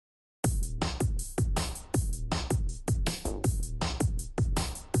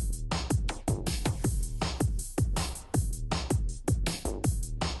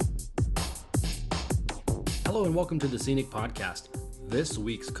Hello and welcome to the Scenic Podcast. This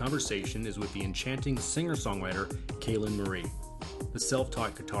week's conversation is with the enchanting singer-songwriter Kaylin Marie. The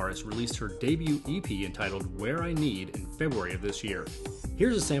self-taught guitarist released her debut EP entitled Where I Need in February of this year.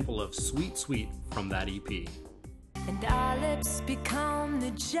 Here's a sample of Sweet Sweet from that EP. And our lips become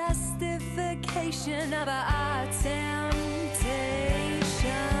the justification of our temptation.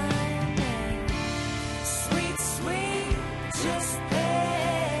 Sweet, sweet, just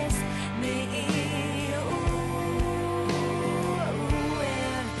pass me. Ooh,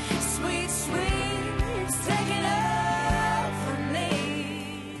 and sweet, sweet, it's taking over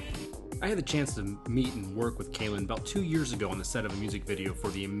me. I had the chance to meet and work with Kaylin about 2 years ago on the set of a music video for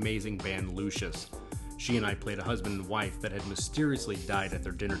the amazing band Lucius. She and I played a husband and wife that had mysteriously died at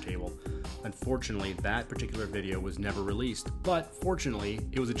their dinner table. Unfortunately, that particular video was never released, but fortunately,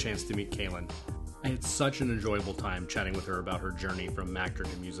 it was a chance to meet Kaylin. I had such an enjoyable time chatting with her about her journey from actor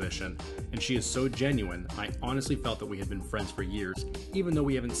to musician, and she is so genuine, I honestly felt that we had been friends for years, even though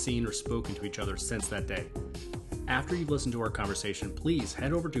we haven't seen or spoken to each other since that day. After you've listened to our conversation, please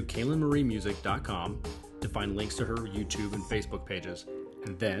head over to KaylinMarieMusic.com to find links to her YouTube and Facebook pages,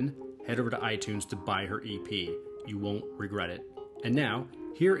 and then head over to iTunes to buy her EP. You won't regret it. And now,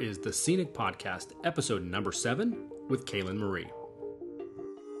 here is the Scenic Podcast, episode number 7, with Kaylin Marie.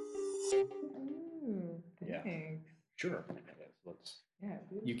 Ooh, Yeah. thanks. Sure. Yeah,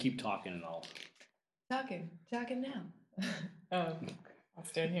 You keep talking and I'll... talking now. I'll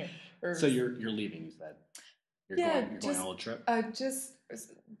stand here. Or, So you're leaving, you said? You're going on a little trip? just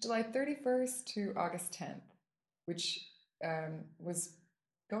July 31st to August 10th, which was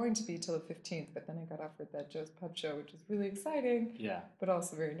going to be till the 15th, but then I got offered that Joe's Pub Show, which is really exciting, Yeah. but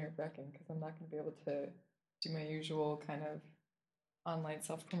also very nerve-wracking because I'm not going to be able to do my usual kind of online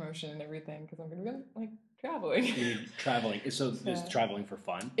self-promotion and everything because I'm going to be like traveling. You're traveling. So is traveling for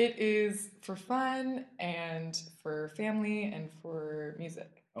fun? It is for fun and for family and for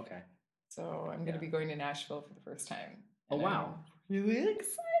music. Okay. So I'm going to be going to Nashville for the first time. Oh, and wow. I'm really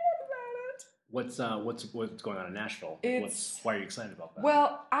excited about it. What's going on in Nashville? Why are you excited about that?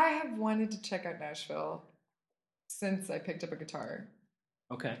 Well, I have wanted to check out Nashville since I picked up a guitar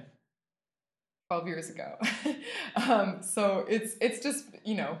Okay. 12 years ago. So it's just,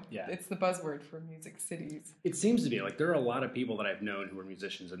 Yeah. it's the buzzword for music cities. It seems to be like there are a lot of people that I've known who are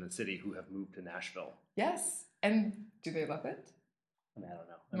musicians in the city who have moved to Nashville. Yes. And do they love it? I mean, I don't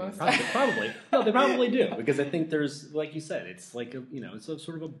know. Most- Probably. No, they probably do because I think there's, like you said, it's like it's a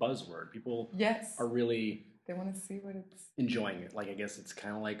sort of a buzzword. People Yes. are really They want to see what it's... enjoying it. Like I guess it's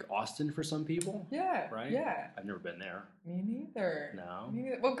kind of like Austin for some people. Yeah. Right? Yeah. I've never been there. Me neither. No. Me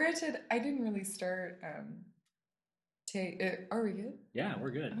neither. Well, granted, I didn't really start... are we good? Yeah,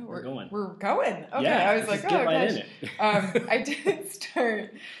 we're good. Oh, we're going. We're going. Okay. Yeah, I was like, just oh get right gosh. in it. I didn't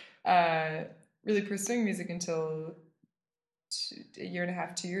start really pursuing music until a year and a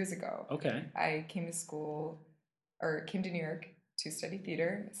half, 2 years ago. Okay. I came to New York to study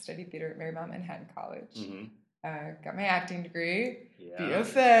theater. I studied theater at Marymount Manhattan College. Mm-hmm. Got my acting degree, Yeah.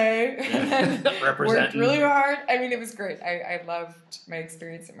 BFA, and worked Representing. really hard. I mean, it was great. I loved my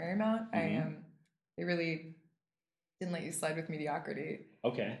experience at Marymount. Mhm. They really didn't let you slide with mediocrity.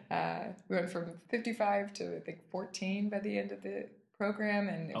 Okay. We went from 55 to I think 14 by the end of the program,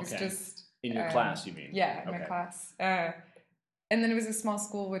 and it was Okay. just In your class, you mean? yeah, in my Okay. class. And then it was a small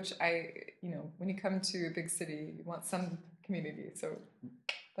school, which when you come to a big city, you want some community. So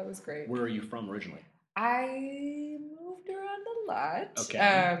that was great. Where are you from originally? I moved around a lot.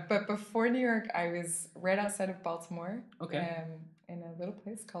 Okay. But before New York, I was right outside of Baltimore. Okay. In a little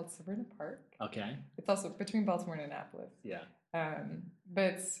place called Severna Park. Okay. It's also between Baltimore and Annapolis. Yeah.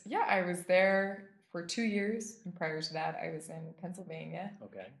 But yeah, I was there for 2 years. And prior to that, I was in Pennsylvania.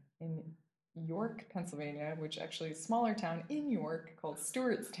 Okay. In York, Pennsylvania, which actually is a smaller town in York called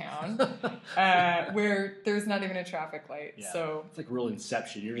Stewartstown, where there's not even a traffic light. Yeah. So It's like real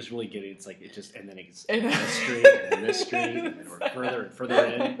Inception. You're just really getting, it's like, it just, and then it's I know. this street, and then this street, and then we're further and further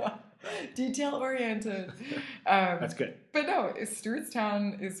in. Right. detail oriented. That's good. But no,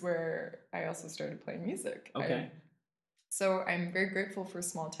 Stewartstown is where I also started playing music. Okay. So I'm very grateful for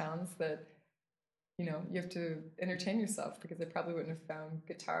small towns that, you have to entertain yourself because I probably wouldn't have found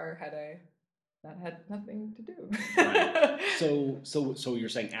guitar had I not had nothing to do. Right. So you're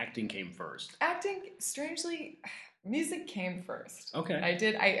saying acting came first? Acting, strangely, music came first.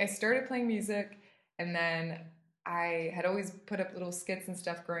 Okay. I started playing music, and then I had always put up little skits and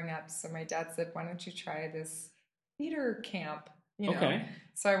stuff growing up. So my dad said, "Why don't you try this theater camp?" Okay.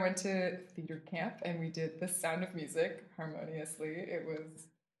 So I went to theater camp, and we did The Sound of Music harmoniously. It was.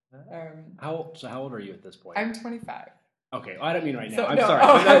 How old are you at this point? I'm 25. Okay, well, I don't mean right now. So, I'm no. sorry.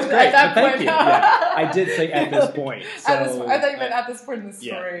 Oh, That's at great. that Thank point. you. Yeah, I did say at this point. So, I thought you meant at this point in the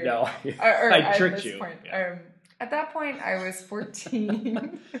story. Yeah, no, Or I at tricked this you. point. Yeah. At that point, I was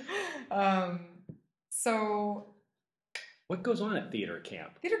 14. So What goes on at theater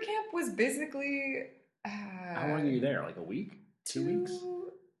camp? theater camp was basically How long are you there? Like a week? 2 weeks?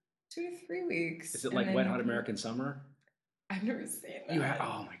 2 to 3 weeks. Is it and like then Wet Hot American Summer? I've never seen that. You have?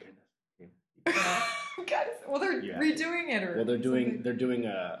 Oh my goodness. God, well, they're You have redoing it, or Well, they're something. doing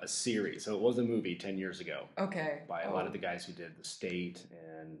a series. So it was a movie 10 years ago Okay. by a lot of the guys who did The State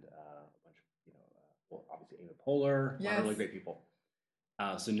and a bunch of well, obviously Amy Poehler, a lot of really Yes. great people.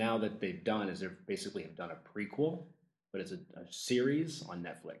 So now that they've done is they basically have done a prequel, but it's a series on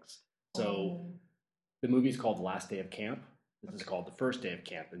Netflix. So the movie's called The Last Day of Camp. This is called The First Day of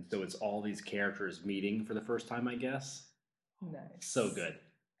Camp, and so it's all these characters meeting for the first time, I guess. Nice. So good.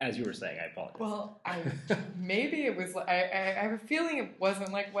 As you were saying, I apologize. Well, maybe it was. I have a feeling it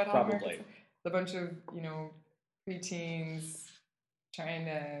wasn't like Wet Hot Probably. American. A bunch of preteens trying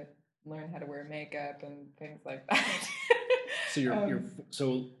to learn how to wear makeup and things like that. So you're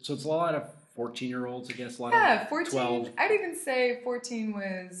so it's a lot of 14-year-olds, I guess. A lot Yeah, of 14. 12. I'd even say 14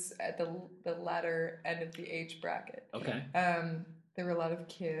 was at the latter end of the age bracket. Okay. There were a lot of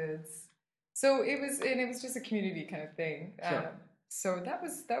kids, so it was just a community kind of thing. Sure. So that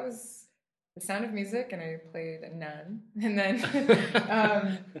was The Sound of Music, and I played a nun, and then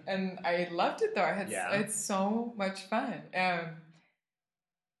and I loved it though. I had so much fun.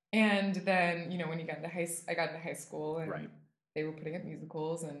 And then when I got into high school, and Right. they were putting up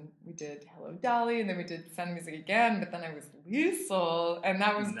musicals, and we did Hello Dolly, and then we did Sound of Music again. But then I was Liesel, and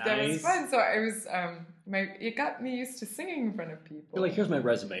that was Nice. fun. So I was it got me used to singing in front of people. You're like, here's my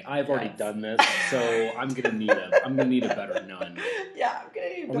resume. I've already Yes. done this, so I'm gonna need a better nun. Yeah, I'm gonna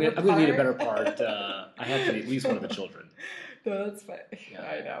need a I'm better gonna need a better part. I have to be at least one of the children. No, that's fine. Yeah.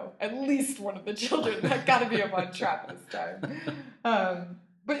 I know. At least one of the children. I gotta be up on track this time.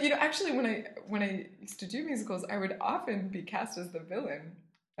 But actually, when I used to do musicals, I would often be cast as the villain,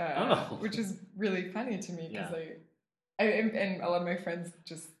 which is really funny to me because and a lot of my friends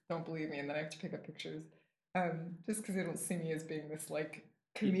just don't believe me, and then I have to pick up pictures, just because they don't see me as being this like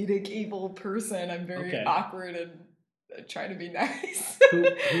comedic evil person. I'm very awkward and trying to be nice.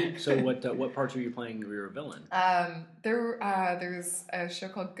 So what parts were you playing when you were a villain? There's a show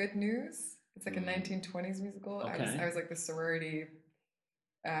called Good News. It's like a 1920s musical. Okay. I was like the sorority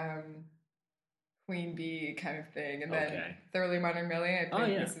queen bee kind of thing, and then Thoroughly Modern Millie, I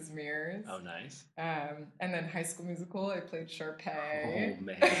played Mrs. Mears. Oh, nice. And then High School Musical, I played Sharpay.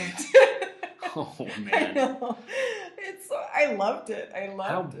 Oh man. I know. I loved it.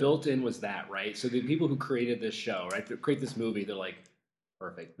 How built in was that, right? So the people who created this show, right, that create this movie, they're like,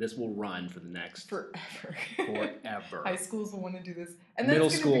 perfect. This will run for the next forever. High schools will want to do this, and then middle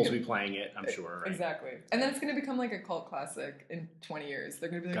it's gonna schools will be playing it, I'm sure. Right? Exactly, and then it's going to become like a cult classic in 20 years. They're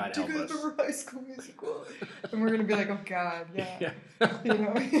going to be like, God "Do you help guys us." remember High School Musical?" And we're going to be like, "Oh God, yeah."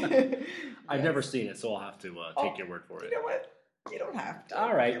 I've never seen it, so I'll have to take your word for it. You know what? You don't have to.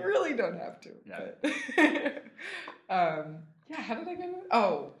 All right. You really don't have to. Yeah. But, how did I get it?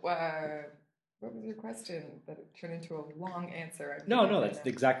 Oh, what was your question that it turned into a long answer? No, that's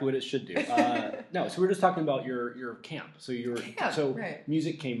exactly what it should do. No, so we're just talking about your camp. So right.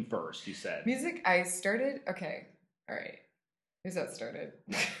 Music came first, you said. Music, I started, okay, all right. Here's how it started.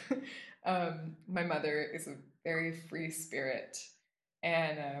 My mother is a very free spirit.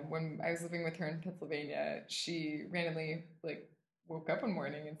 And when I was living with her in Pennsylvania, she randomly woke up one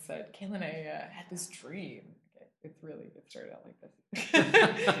morning and said, "Kaylin, I had this dream." Okay, it started out like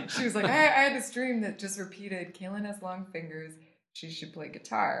this. She was like, I had this dream that just repeated, "Kaylin has long fingers. She should play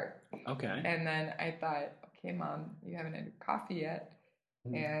guitar." Okay. And then I thought, okay, Mom, you haven't had your coffee yet.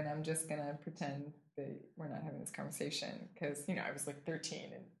 And I'm just going to pretend that we're not having this conversation because, I was like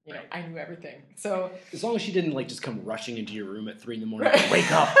 13 and, I knew everything. So as long as she didn't just come rushing into your room at 3 a.m,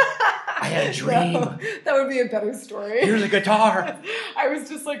 wake up. I had a dream. No, that would be a better story. Here's a guitar. I was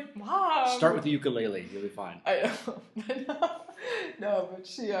just like, Mom. Start with the ukulele. You'll be fine. I know. No, but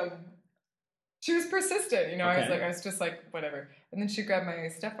she was persistent. I was just like, whatever. And then she grabbed my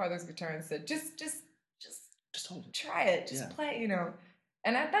stepfather's guitar and said, just hold it. Try it. Just play,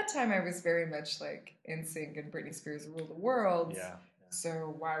 And at that time, I was very much like NSYNC and Britney Spears rule the world. Yeah.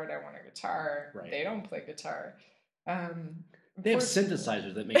 So why would I want a guitar? Right. They don't play guitar. They have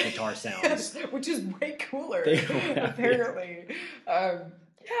synthesizers that make guitar sounds. Which is way cooler, They don't have apparently.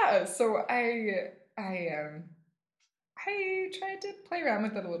 So I tried to play around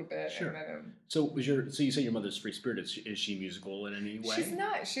with it a little bit. Sure. And then, So you say your mother's free spirit. Is she musical in any way? she's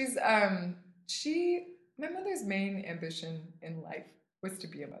not. She my mother's main ambition in life was to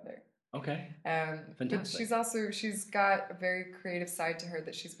be a mother. Okay. But Fantastic. she's got a very creative side to her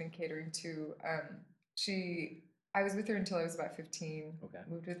that she's been catering to. I was with her until I was about 15. Okay.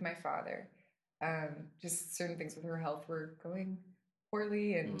 Moved with my father. Just certain things with her health were going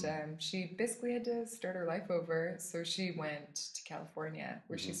poorly, and she basically had to start her life over. So she went to California,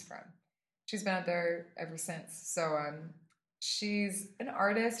 where she's from. She's been out there ever since. So she's an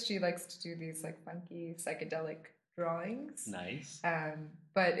artist. She likes to do these like funky psychedelic drawings. Nice.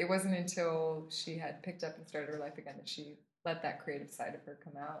 But it wasn't until she had picked up and started her life again that she let that creative side of her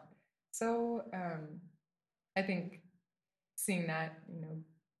come out. So I think seeing that,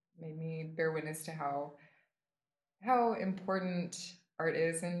 made me bear witness to how important art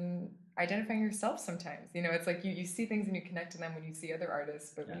is in identifying yourself sometimes. It's like you see things and you connect to them when you see other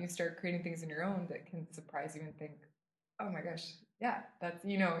artists, but when you start creating things on your own that can surprise you and think, oh my gosh, yeah, that's,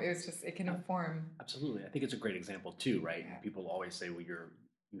 it can inform. Absolutely. I think it's a great example too, right? Yeah. People always say, well, you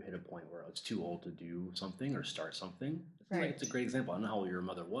hit a point where it's too old to do something or start something. Right. It's a great example. I don't know how old your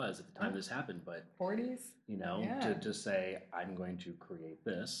mother was at the time this happened, but 40s. To just say, I'm going to create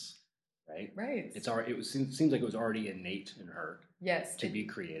this, right? Right. It seems like it was already innate in her. Yes. To be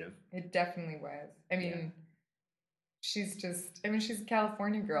creative. It definitely was. I mean, she's a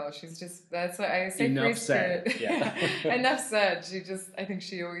California girl. She's just, that's what I say. Enough said. Yeah. Enough said. I think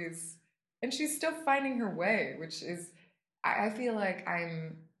she always, and she's still finding her way, which is, I feel like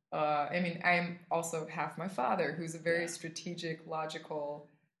I'm also half my father, who's a very strategic, logical,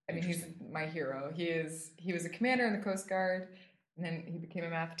 he's my hero. He was a commander in the Coast Guard, and then he became a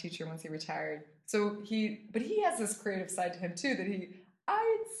math teacher once he retired. So he has this creative side to him too that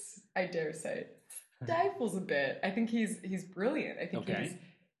I dare say, stifles a bit. I think he's brilliant. I think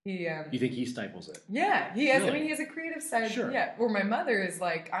you think he stifles it? Yeah, he has. Really? He has a creative side. Sure. Yeah, where my mother is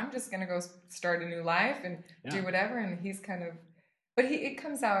like, I'm just gonna go start a new life and do whatever, and he's kind of, but it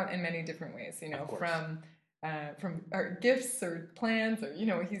comes out in many different ways. From our gifts or plans, or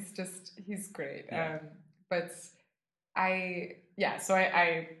he's great. Yeah. So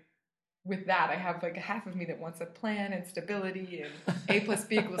I with that, I have like a half of me that wants a plan and stability and A plus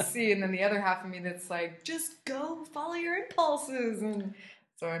B equals C, and then the other half of me that's like, just go follow your impulses. And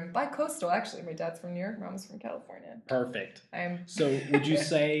so I'm bi-coastal, actually. My dad's from New York, mom's from California. Perfect. I am. So would you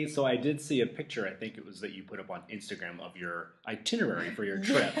say, so I did see a picture, I think it was that you put up on Instagram of your itinerary for your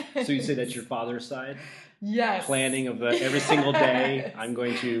trip. Yes. So you say that's your father's side? Yes. Planning of every single day. I'm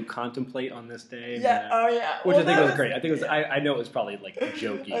going to contemplate on this day. Yeah. Oh, yeah. Which I think was great. I think it was. I know it was probably like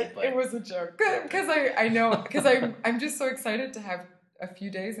jokey. But it was a joke because I know because I'm just so excited to have a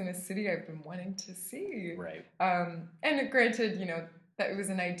few days in a city I've been wanting to see. Right. And granted, that it was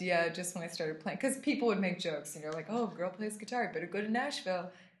an idea just when I started playing, because people would make jokes, like, oh, girl plays guitar, better go to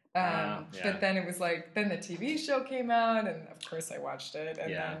Nashville. But then it was like, then the TV show came out, and of course I watched it,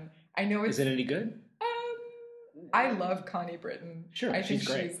 and then I know it's. Is it any good? I love Connie Britton. Sure, I think she's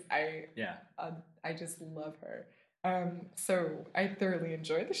great. I just love her. So I thoroughly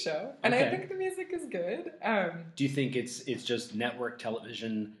enjoy the show, and I think the music is good. Do you think it's just network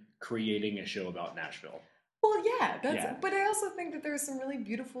television creating a show about Nashville? Well, yeah, but I also think that there are some really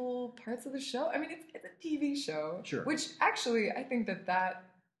beautiful parts of the show. I mean, it's a TV show, sure. Which actually I think that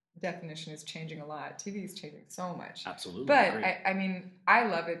definition is changing a lot. TV is changing so much. Absolutely. But I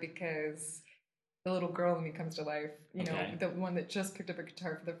love it because the little girl in me comes to life. The one that just picked up a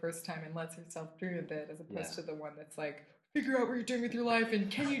guitar for the first time and lets herself dream a bit, as opposed to the one that's like, figure out what you're doing with your life and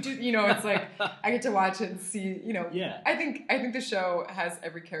can you do, it's like, I get to watch it and see, I think the show has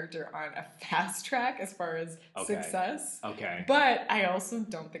every character on a fast track as far as success. Okay. But I also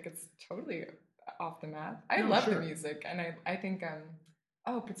don't think it's totally off the map. I love the music, and I think,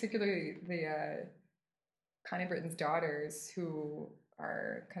 particularly the Connie Britton's daughters, who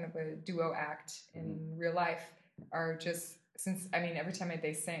are kind of a duo act in real life, are just, every time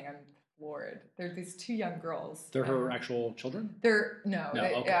they sing, I'm floored. They're these two young girls. They're her actual children?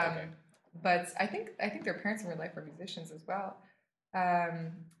 Okay. But I think their parents in real life are musicians as well.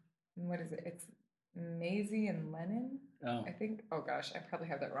 What is it? It's Maisie and Lennon. Oh. I think. Oh gosh, I probably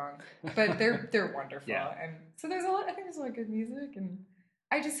have that wrong. But they're wonderful. And so there's a lot. I think there's a lot of good music, and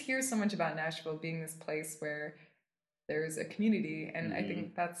I just hear so much about Nashville being this place where there's a community, and I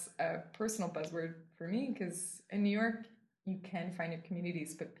think that's a personal buzzword for me, because in New York you can find your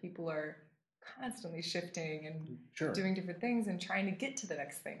communities, but people are constantly shifting and doing different things and trying to get to the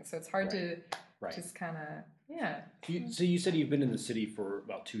next thing. So it's hard to just kind of, So you said you've been in the city for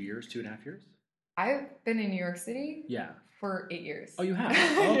about 2.5 years? I've been in New York City For 8 years. Oh, you have?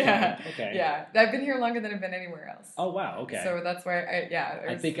 Oh, okay. Yeah. Okay. Yeah. I've been here longer than I've been anywhere else. Oh, wow. Okay. So that's why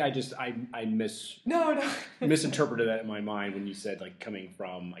I think I No. misinterpreted that in my mind when you said like coming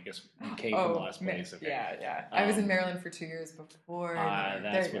from, I guess you came from the last place. Okay. Yeah. I was in Maryland for 2 years before.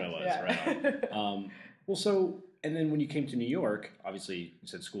 That's what it was, yeah. right? Well, so, and then when you came to New York, obviously you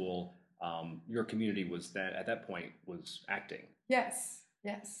said school, your community was that, at that point, was acting. Yes.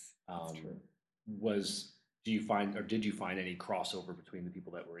 That's true. Did you find any crossover between the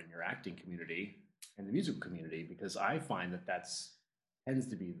people that were in your acting community and the musical community? Because I find that tends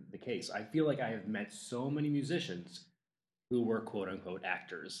to be the case. I feel like I have met so many musicians who were quote unquote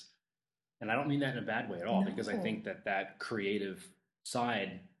actors. And I don't mean that in a bad way at all, because I think that creative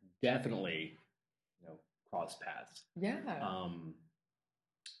side definitely, crossed paths. Yeah.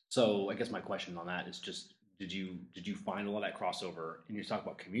 So I guess my question on that is just, did you find a lot of that crossover? And you talk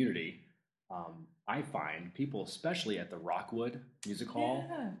about community. I find people, especially at the Rockwood Music Hall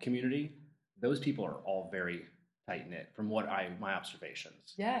community, those people are all very tight knit from what my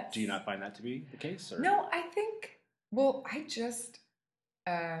observations. Yes. Do you not find that to be the case? Or? No, I think. Well, I just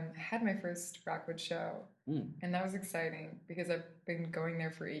had my first Rockwood show, and that was exciting because I've been going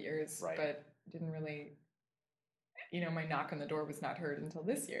there for 8 years, but didn't really. My knock on the door was not heard until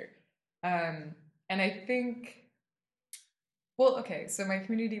this year, and I think. Well, okay, so my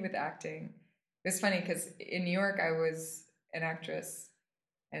community with acting. It's funny because in New York I was an actress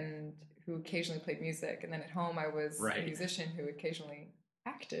and who occasionally played music, and then at home I was a musician who occasionally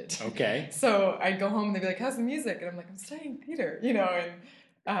acted. Okay. So I'd go home and they'd be like, "How's the music?" And I'm like, "I'm studying theater," and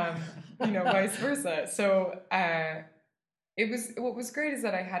vice versa. So what was great is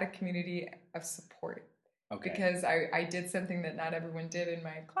that I had a community of support. Okay. Because I did something that not everyone did in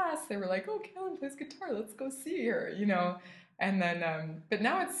my class. They were like, "Oh, Kaylin plays guitar. Let's go see her," And then, but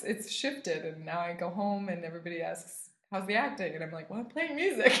now it's shifted, and now I go home and everybody asks, "How's the acting?" And I'm like, "Well, I'm playing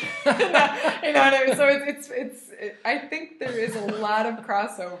music." So I think there is a lot of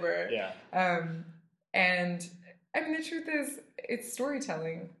crossover. Yeah. And I mean, the truth is, it's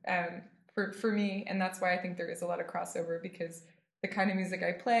storytelling for me, and that's why I think there is a lot of crossover, because the kind of music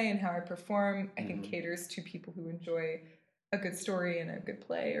I play and how I perform, I think caters to people who enjoy a good story and a good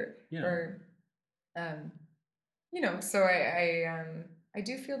play, So I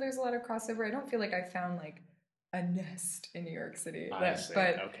do feel there's a lot of crossover. I don't feel like I found like a nest in New York City, but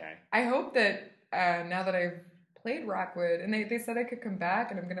I hope that now that I've played Rockwood, and they said I could come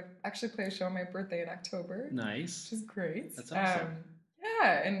back, and I'm gonna actually play a show on my birthday in October. Nice, which is great. That's awesome.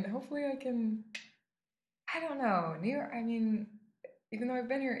 And hopefully I can. I don't know, New York. I mean, even though I've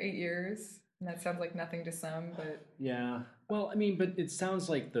been here 8 years, and that sounds like nothing to some, but yeah. Well, I mean, but it sounds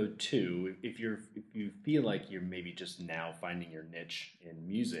like though too, if you feel like you're maybe just now finding your niche in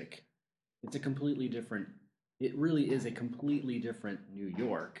music, it's a completely different. It really is a completely different New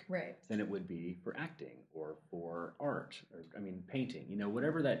York than it would be for acting or for art, or painting.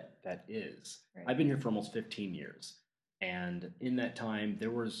 Whatever that is. Right. I've been here for almost 15 years, and in that time,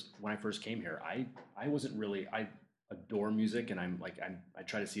 when I first came here, I wasn't really. I adore music, and I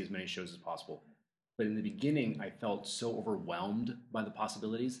try to see as many shows as possible. But in the beginning, I felt so overwhelmed by the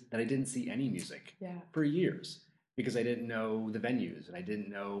possibilities that I didn't see any music for years, because I didn't know the venues, and I didn't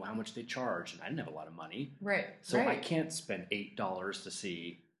know how much they charge, and I didn't have a lot of money. Right. So I can't spend $8 to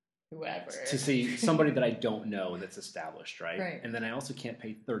see whoever. To see somebody that I don't know that's established, right? Right. And then I also can't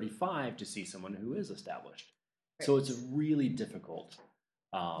pay $35 to see someone who is established. Right. So it's really difficult.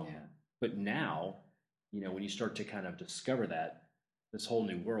 But now, when you start to kind of discover that, this whole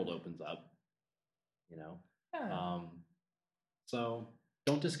new world opens up. So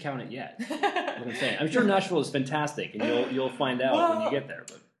don't discount it yet. What I'm saying, I'm sure Nashville is fantastic, and you'll find out when you get there.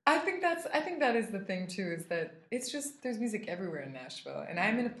 But I think that is the thing too, is that it's just there's music everywhere in Nashville, and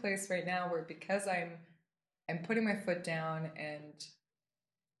I'm in a place right now where, because I'm putting my foot down, and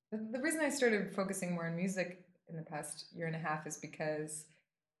the reason I started focusing more on music in the past year and a half is because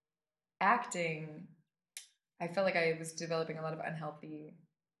acting, I felt like I was developing a lot of unhealthy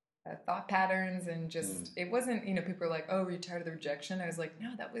thought patterns, and just it wasn't, people were like, "Oh, were you tired of the rejection?" I was like,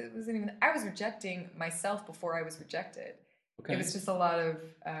 "No, that wasn't even." I was rejecting myself before I was rejected. Okay. It was just a lot of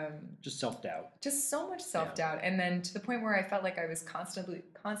just self-doubt, just so much self-doubt, and then to the point where I felt like I was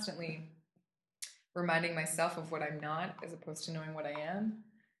constantly reminding myself of what I'm not, as opposed to knowing what I am.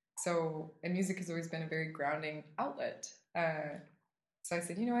 So, and music has always been a very grounding outlet. So I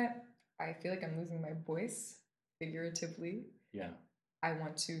said, you know what? I feel like I'm losing my voice figuratively. Yeah. I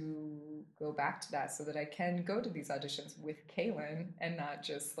want to go back to that so that I can go to these auditions with Kaylin, and not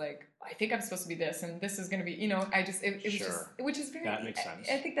just like, I think I'm supposed to be this, and this is going to be, it was just, which is very, that makes sense.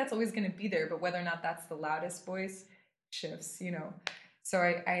 I think that's always going to be there, but whether or not that's the loudest voice shifts, you know. So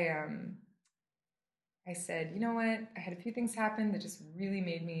I said, you know what? I had a few things happen that just really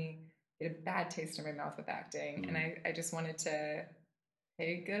made me get a bad taste in my mouth with acting. And I just wanted to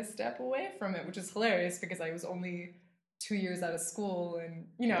take a step away from it, which is hilarious because I was only 2 years out of school. And,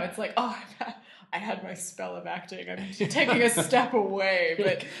 you know, it's like, oh, I had my spell of acting. I'm taking a step away.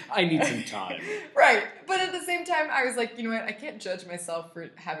 But I need some time. Right. But at the same time, I was like, you know what? I can't judge myself for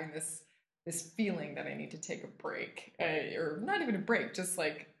having this feeling that I need to take a break. Or not even a break, just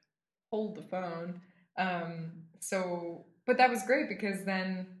like hold the phone. But that was great because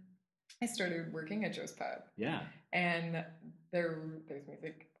then I started working at Joe's Pub. Yeah. And there's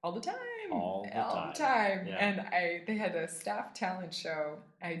music all the time. All the time. Yeah. And they had a staff talent show.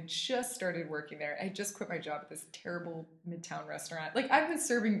 I just started working there. I just quit my job at this terrible Midtown restaurant. Like I've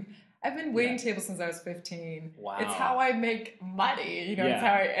been waiting tables since I was 15. Wow. It's how I make money, you know, it's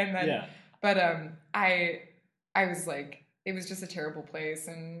how but I was like, it was just a terrible place,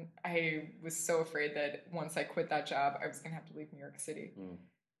 and I was so afraid that once I quit that job, I was going to have to leave New York City.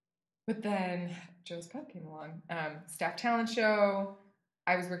 But then Joe's Pub came along. Staff talent show.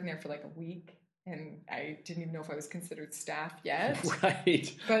 I was working there for like a week, and I didn't even know if I was considered staff yet.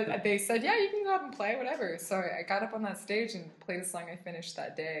 Right. But they said, yeah, you can go up and play, whatever. So I got up on that stage and played a song I finished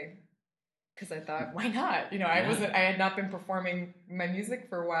that day. Because I thought, why not? You know, I had not been performing my music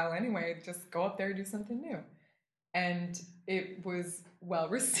for a while anyway. Just go up there and do something new. And it was well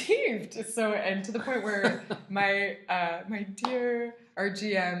received. So, and to the point where my dear, our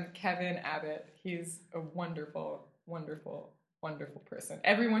GM, Kevin Abbott, he's a wonderful, wonderful, wonderful person.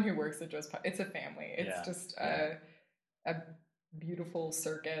 Everyone who works at Joe's Pub, it's a family. It's just a beautiful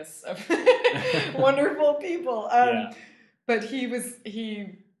circus of wonderful people. But he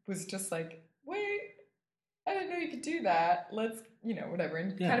was just like, wait, I didn't know you could do that. Let's, you know, whatever.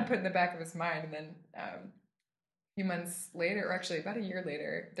 And kind of put in the back of his mind. And then a few months later, or actually about a year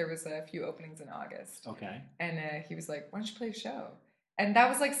later, there was a few openings in August. Okay. And he was like, why don't you play a show? And that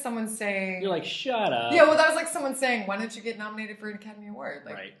was like someone saying... You're like, shut up. Yeah, well, that was like someone saying, why don't you get nominated for an Academy Award?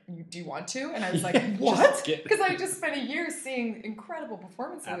 Like, do you want to? And I was like, what? Because I just spent a year seeing incredible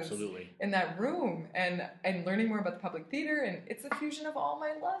performances in that room and learning more about the public theater. And it's a fusion of all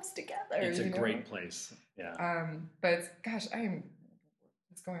my loves together. It's a great place. Yeah. But gosh,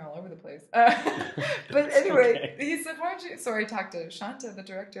 it's going all over the place. But anyway, he said, why don't you... So I talked to Shanta, the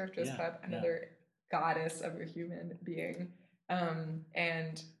director of Joe's Pub, another goddess of a human being.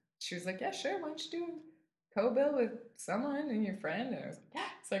 And she was like, yeah, sure, why don't you do a co-bill with someone and your friend? And I was like, yeah.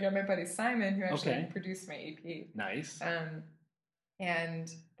 So I got my buddy Simon, who actually produced my EP. Nice. And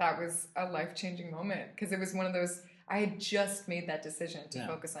that was a life-changing moment because it was one of those, I had just made that decision to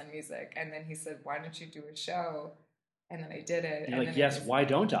focus on music. And then he said, why don't you do a show? And then I did it. You're like, yes, why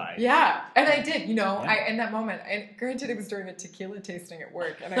don't I? Yeah. And I did, you know, in that moment. And granted, it was during a tequila tasting at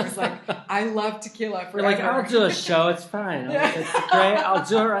work. And I was like, I love tequila forever. You're like, I'll do a show. It's fine. It's great. I'll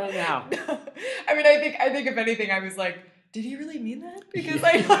do it right now. I mean, I think if anything, I was like, did he really mean that? Because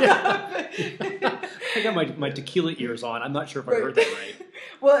I got my tequila ears on. I'm not sure if I heard that right.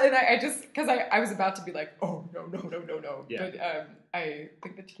 Well, and I just, because I was about to be like, oh, no. Yeah. But I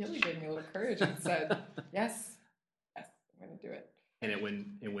think the tequila gave me a little courage and said, yes, I'm going to do it. And it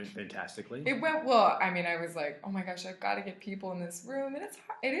went fantastically? It went well. I mean, I was like, oh my gosh, I've got to get people in this room. And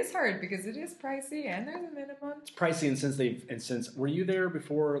it is hard because it is pricey and there's a minimum. It's pricey, and since were you there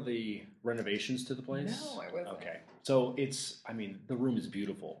before the renovations to the place? No, I wasn't. Okay. So the room is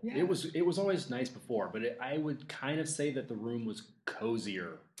beautiful. Yeah. It was always nice before, but I would kind of say that the room was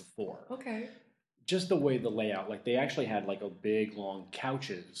cozier before. Okay. Just the way the layout, like they actually had like a big long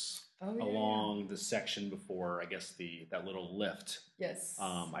couches along the section before, I guess that little lift. Yes.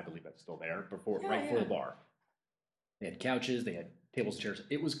 I believe that's still there before the bar. They had couches, they had tables and chairs.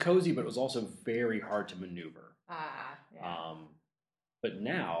 It was cozy, but it was also very hard to maneuver. Yeah. But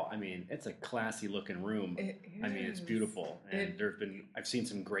now, I mean, it's a classy looking room. I mean, it's beautiful, and I've seen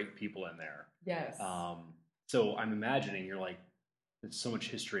some great people in there. Yes. So I'm imagining you're like, there's so much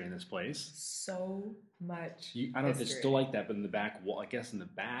history in this place. So much. I don't know if it's still like that, but in the back wall, I guess in the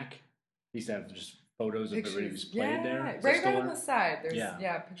back, they used to have just photos of everybody who's played there. Right on the side. There's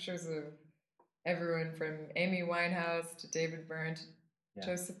pictures of everyone from Amy Winehouse to David Byrne to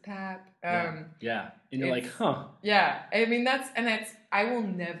Joseph Papp. And you're like, huh. Yeah. I mean, I will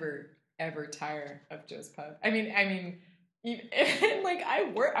never, ever tire of Joe's Pub. I mean, like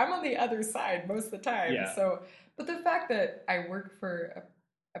I'm on the other side most of the time. Yeah. So, but the fact that I work for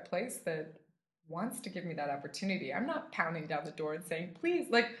a place that wants to give me that opportunity, I'm not pounding down the door and saying, please,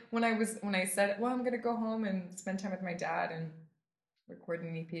 like when I said, well, I'm going to go home and spend time with my dad and record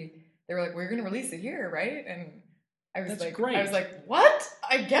an EP, they were like, well, you're going to release it here, right? And I was That's like, great. I was like, what?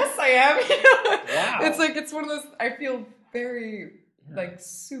 I guess I am. You know? Wow. It's like, it's one of those, I feel very, Yeah. like,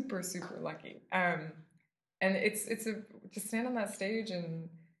 super, super lucky. And it's to stand on that stage and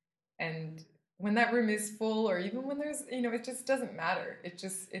when that room is full, or even when there's, you know, it just doesn't matter.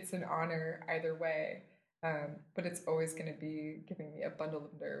 It's an honor either way. But it's always going to be giving me a bundle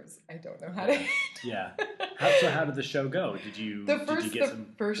of nerves I don't know how to handle. Yeah. So how did the show go? Did you get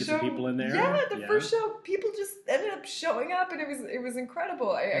some people in there? Yeah, the first show, people just ended up showing up, and it was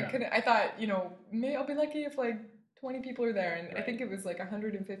incredible. I thought, you know, maybe I'll be lucky if like 20 people are there, and I Right. think it was like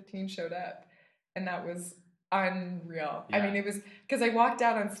 115 showed up, and that was unreal. Yeah. I mean, it was because I walked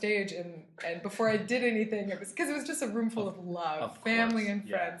out on stage, and before I did anything, it was because it was just a room full of love, of family course, and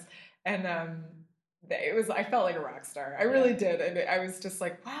yeah. friends, and it was, I felt like a rock star. I really did. And I was just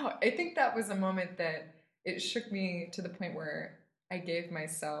like, wow. I think that was a moment that it shook me to the point where I gave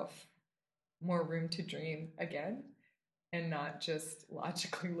myself more room to dream again and not just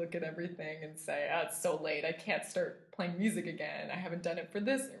logically look at everything and say, oh, it's so late. I can't start playing music again. I haven't done it for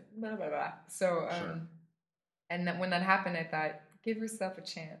this, or blah, blah, blah. So, Sure. and then when that happened, I thought, give yourself a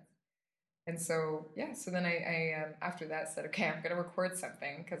chance. And so, yeah, so then I after that said, okay, I'm going to record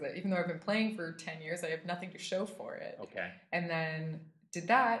something, because even though I've been playing for 10 years, I have nothing to show for it. Okay. And then did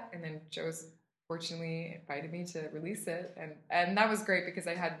that, and then Joe's fortunately invited me to release it. And that was great because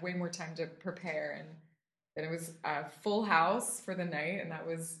I had way more time to prepare, and it was a full house for the night, and that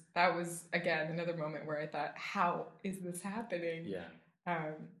was again, another moment where I thought, how is this happening? Yeah.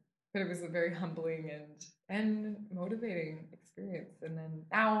 But it was a very humbling and motivating experience. And then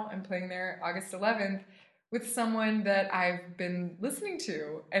now I'm playing there August 11th with someone that I've been listening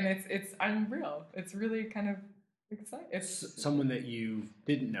to, and it's unreal. It's really kind of exciting. It's Someone that you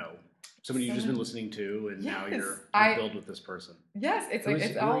didn't know, someone you've just been listening to, and now you're filled with this person. Yes, it's Who like is-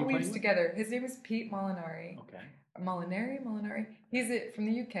 it's who are all you weaves playing with? together. His name is Pete Molinari. Okay. Molinari. He's from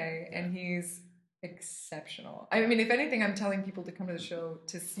the UK, and he's exceptional. I mean, if anything, I'm telling people to come to the show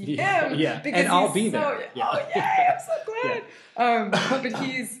to see him. Yeah, because and I'll he's be so, there. Yeah. Oh, yay, I'm so glad. But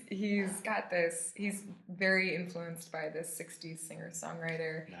he's got this. He's very influenced by this 60s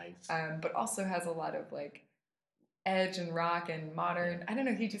singer-songwriter. Nice. But also has a lot of like edge and rock and modern. I don't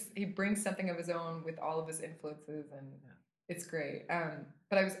know. He brings something of his own with all of his influences, and it's great.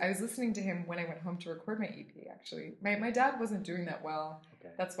 But I was listening to him when I went home to record my EP. Actually, my dad wasn't doing that well.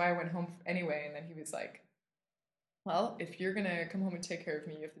 Okay. That's why I went home anyway. And then he was like, "Well, if you're gonna come home and take care of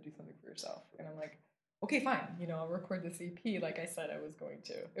me, you have to do something for yourself." And I'm like, "Okay, fine. You know, I'll record this EP like I said I was going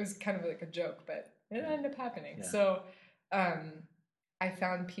to." It was kind of like a joke, but it ended up happening. Yeah. So, I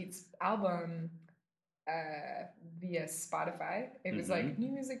found Pete's album via Spotify. It was like New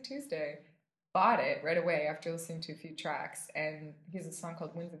Music Tuesday. Bought it right away after listening to a few tracks, and he has a song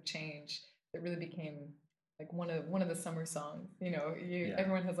called "Winds of Change" that really became like one of the summer songs. You know,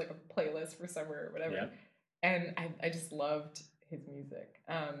 everyone has like a playlist for summer or whatever, and I just loved his music.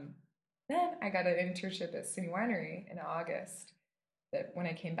 Then I got an internship at City Winery in August. That when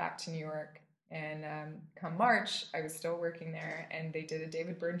I came back to New York, and come March, I was still working there, and they did a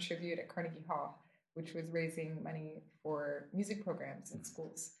David Byrne tribute at Carnegie Hall, which was raising money for music programs in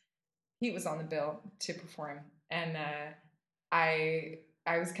schools. He was on the bill to perform, and I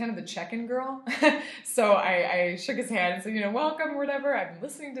was kind of the check-in girl, so I shook his hand and said, you know, welcome or whatever. I've been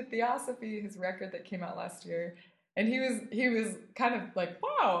listening to Theosophy, his record that came out last year, and he was kind of like,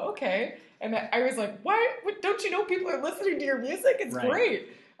 wow, okay, and I was like, why? Don't you know people are listening to your music? It's great.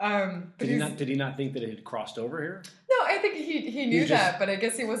 Did he not think that it had crossed over here? No, I think he knew that, but I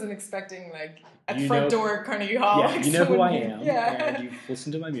guess he wasn't expecting like at You front know- door Carnegie Hall. Yeah, like you know who someone I who- am, Yeah. and you've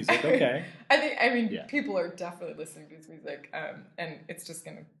listened to my music. Okay. I mean, Yeah. people are definitely listening to his music, and it's just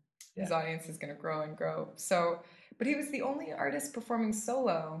gonna, his audience is gonna grow and grow. So, but he was the only artist performing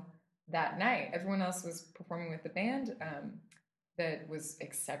solo that night. Everyone else was performing with the band. That was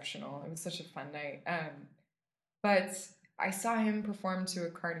exceptional. It was such a fun night. But I saw him perform to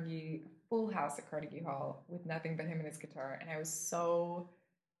a full house at Carnegie Hall with nothing but him and his guitar, and I was so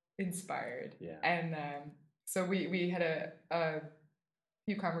inspired. Yeah. And so we had a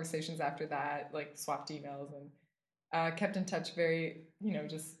few conversations after that, like swapped emails, and kept in touch very, you know,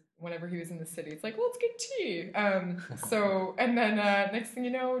 just whenever he was in the city. It's like, well, let's get tea. So, and then next thing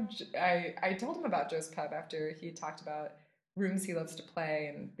you know, I told him about Joe's Pub after he talked about rooms he loves to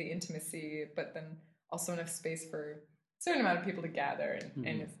play and the intimacy, but then also enough space for a certain amount of people to gather.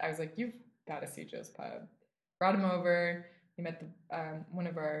 And I was like, you've got to see Joe's Pub. Brought him over. He met one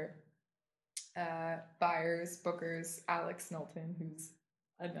of our bookers, Alex Knowlton, who's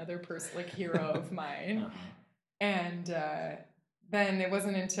another person, like hero of mine. And then it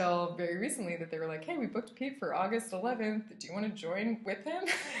wasn't until very recently that they were like, hey, we booked Pete for August 11th. Do you want to join with him?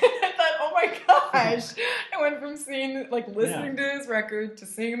 I thought, oh my gosh. I went from listening to his record to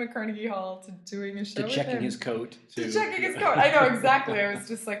seeing him at Carnegie Hall to doing a show To with checking him. his coat. To checking his coat. I know, exactly. I was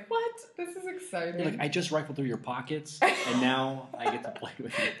just like, what? This is exciting. You're like, I just rifled through your pockets, and now I get to play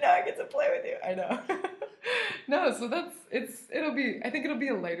with you. Now I get to play with you. I know. No, so I think it'll be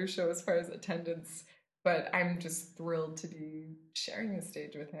a lighter show as far as attendance, but I'm just thrilled to be sharing the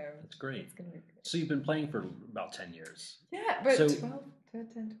stage with him. That's great. It's gonna be great. So you've been playing for about 10 years. Yeah, but So-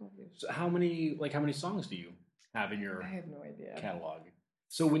 10, 12 years. So how many songs do you have in your I have no idea. catalog?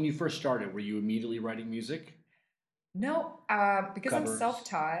 So when you first started, were you immediately writing music? No, because Covers? I'm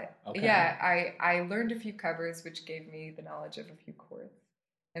self-taught. Okay. Yeah, I learned a few covers, which gave me the knowledge of a few chords,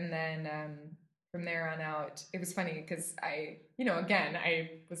 and then from there on out, it was funny because I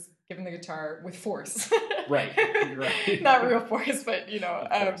was given the guitar with force, Right. not real force, but Of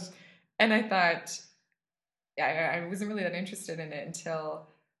course. and I thought, I wasn't really that interested in it until,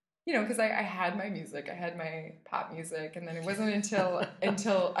 because I had my music, I had my pop music, and then it wasn't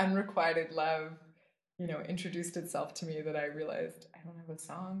until Unrequited Love, introduced itself to me that I realized I don't have a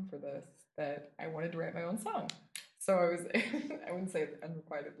song for this, that I wanted to write my own song. So I was, I wouldn't say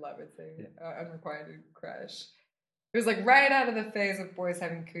Unrequited Love, I'd say Unrequited Crush. It was like right out of the phase of Boys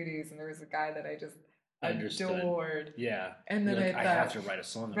Having Cooties, and there was a guy that I just Understood. adored. Yeah. And then You're like, I I thought, have to write a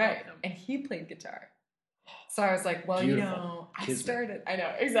song about right, him. and he played guitar. So I was like, well, Beautiful. I Kismet. started. I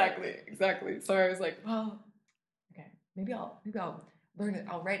know, exactly. So I was like, well, okay, maybe I'll learn it.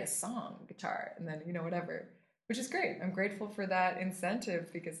 I'll write a song, guitar, and then whatever. Which is great. I'm grateful for that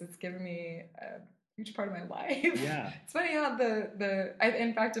incentive because it's given me a huge part of my life. Yeah. It's funny how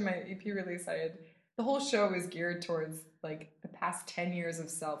in fact in my EP release the whole show is geared towards like the past 10 years of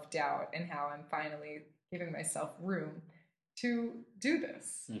self-doubt and how I'm finally giving myself room to do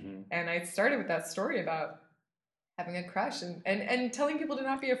this. Mm-hmm. And I started with that story about having a crush and telling people to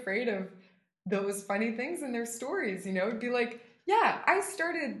not be afraid of those funny things in their stories, be like, yeah, I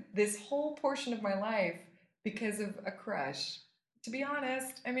started this whole portion of my life because of a crush. To be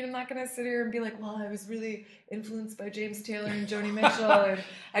honest, I mean, I'm not going to sit here and be like, well, I was really influenced by James Taylor and Joni Mitchell, and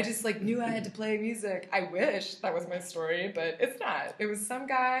I just knew I had to play music. I wish that was my story, but it's not. It was some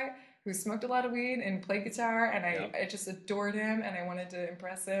guy who smoked a lot of weed and played guitar, and I just adored him, and I wanted to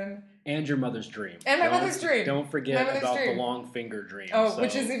impress him. And your mother's dream. And my mother's dream. Don't forget My mother's about dream. the long finger dream. Oh, so.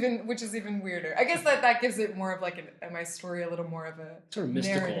 which is even weirder. I guess that gives it more of my story a little more of a sort of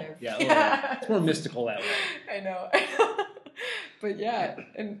mystical. narrative. Yeah, a little, it's more mystical that way. I know. But yeah,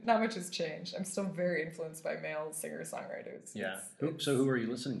 and not much has changed. I'm still very influenced by male singer-songwriters. Yeah. It's- So who are you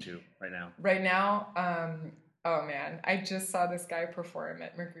listening to right now? Right now, oh man, I just saw this guy perform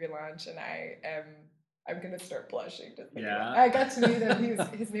at Mercury Lounge, and I'm gonna start blushing. Just thinking about it. Yeah? I got to meet him.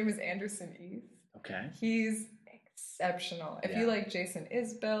 His name is Anderson East. Okay. He's exceptional. If you Yeah. like Jason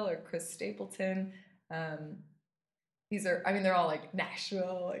Isbell or Chris Stapleton, they're all like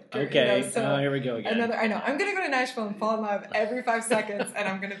Nashville. Okay. Here we go again. I know. I'm gonna go to Nashville and fall in love every 5 seconds, and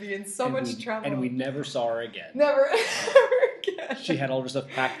I'm gonna be in so much trouble. And we never saw her again. never, ever again. She had all her stuff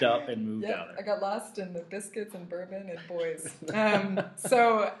packed up and moved Yep, out. I got lost in the biscuits and bourbon and boys.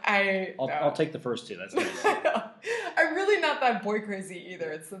 So I'll take the first two. That's nice. I'm really not that boy crazy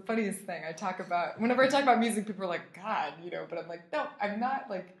either. It's the funniest thing. Whenever I talk about music, people are like, God, but I'm like, no, I'm not.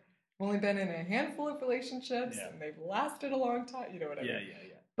 Like, I've only been in a handful of relationships, Yeah. and they've lasted a long time. You know what I mean?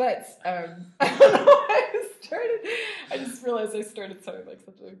 Yeah. But I don't know why I started. I just realized I started sounding like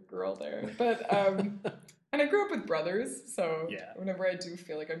such a girl there. But and I grew up with brothers, so Yeah. whenever I do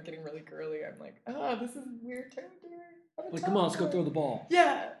feel like I'm getting really girly, I'm like, oh, this is weird territory. I'm a Like, come on, let's go tomboy. throw the ball.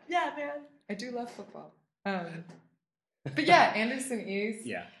 Yeah, man. I do love football. But yeah, Anderson East.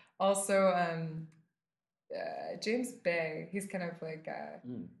 Yeah. Also, James Bay. He's kind of like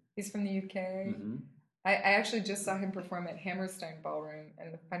he's from the UK. Mm-hmm. I actually just saw him perform at Hammerstein Ballroom,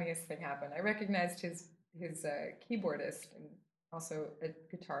 and the funniest thing happened. I recognized his keyboardist and also a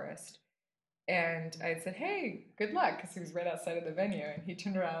guitarist, and I said, "Hey, good luck," because he was right outside of the venue, and he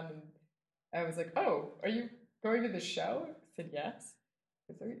turned around and I was like, "Oh, are you going to the show?" I said, "Yes."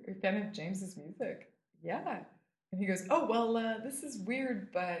 He goes, "Are you a fan of James's music?" "Yeah." And he goes, "Oh, well, this is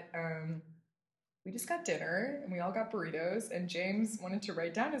weird, but we just got dinner and we all got burritos, and James wanted to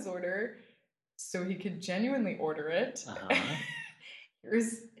write down his order so he could genuinely order it. Uh-huh.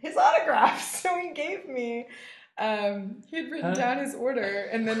 Here's his autograph." So he gave me, he had written down his order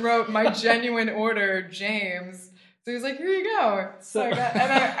and then wrote, "My genuine order, James." So he was like, "Here you go." So I got,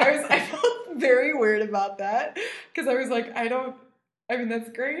 and I felt very weird about that because I was like, that's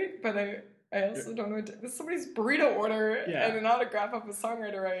great, but I also don't know what to, somebody's burrito order Yeah. and an autograph of a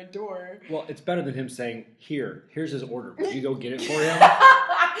songwriter I adore. Well, it's better than him saying, here's his order. Would you go get it for him?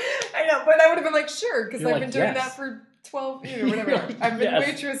 I know, but I would have been like, sure, because You're I've like, been doing yes. that for 12 years or whatever. I've been Yes,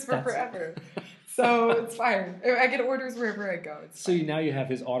 waitress for that's- forever. So it's fine. I get orders wherever I go. It's So fine. now you have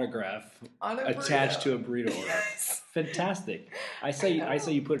his autograph On a attached burrito. to a burrito order. Yes. Fantastic. I say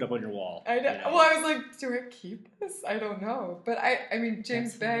you put it up on your wall. I know. you know. Well, I was like, do I keep this? I don't know. But I mean,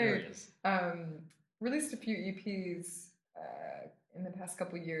 James That's Bay hilarious. released a few EPs in the past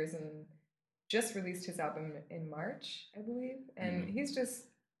couple years and just released his album in March, I believe. And he's just,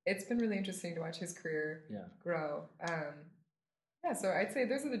 it's been really interesting to watch his career grow. Yeah, so I'd say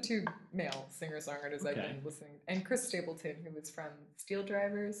those are the two male singer-songwriters I've been listening. And Chris Stapleton, who was from Steel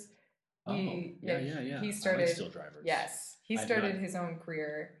Drivers. He started I like Steel Drivers. Yes, he I've started not- his own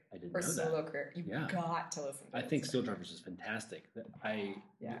career I didn't or know solo that. career. You Yeah. got to listen to I it. think Steel Drivers is fantastic. When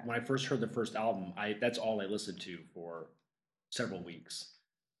Yeah. I first heard the first album, that's all I listened to for several weeks.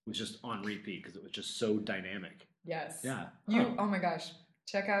 It was just on repeat because it was just so dynamic. Yes. Yeah. Oh my gosh,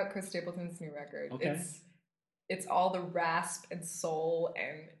 check out Chris Stapleton's new record. Okay. It's all the rasp and soul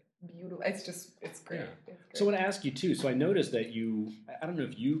and beautiful. It's great. Yeah. It's great. So I want to ask you too. So I noticed that I don't know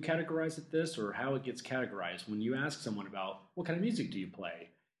if you categorize it this or how it gets categorized. When you ask someone about what kind of music do you play,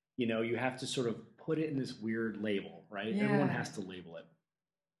 you have to sort of put it in this weird label, right? Yeah. Everyone has to label it.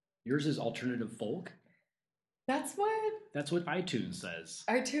 Yours is alternative folk. That's what That's what iTunes says.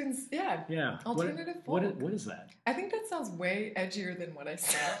 iTunes. Yeah. Yeah. Alternative What folk. is that? I think that sounds way edgier than what I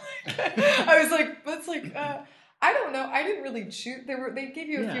said. I was like, that's like, I don't know. I didn't really choose. They gave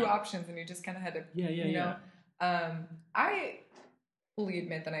you a few options, and you just kind of had to, you know. I fully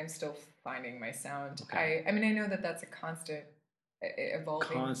admit that I'm still finding my sound. Okay. I mean, I know that that's a constant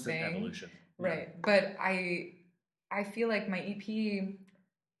evolving thing. Evolution. Yeah. Right. But I feel like my EP,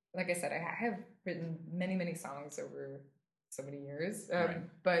 like I said, I have written many, many songs over so many years. Right.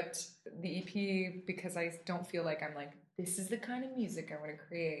 But the EP, because I don't feel like I'm like, this is the kind of music I want to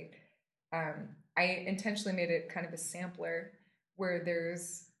create. I intentionally made it kind of a sampler where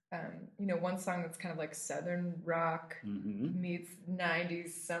there's, one song that's kind of like Southern rock meets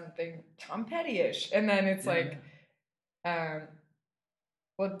 90s something Tom Petty-ish. And then it's like,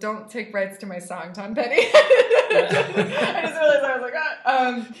 well, don't take rights to my song, Tom Petty. I just realized I was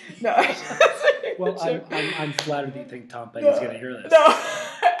like, no. Well, I'm flattered that you think Tom Petty's going to hear this. No,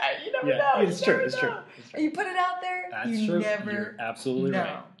 you never know. It's true. It's true. You put it out there, That's you true. never You're absolutely know.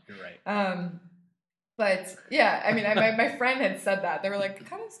 right. You're right. But yeah, I mean, my friend had said that. They were like, it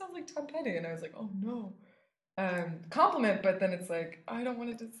kind of sounds like Tom Petty. And I was like, oh no. Compliment, but then it's like, I don't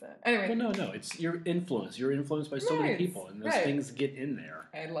want to do that. Anyway. Well, no. It's your influence. You're influenced by so many people, and those things get in there.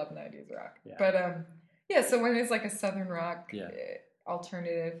 I love 90s rock. Yeah. But, so one is like a Southern rock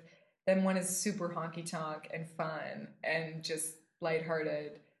alternative. Then one is super honky tonk and fun and just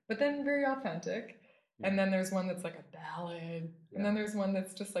lighthearted, but then very authentic. Yeah. And then there's one that's like a ballad. Yeah. And then there's one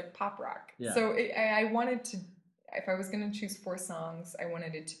that's just like pop rock. Yeah. So I wanted to, if I was going to choose 4 songs, I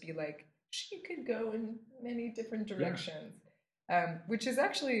wanted it to be like, she could go in many different directions. Yeah. Which is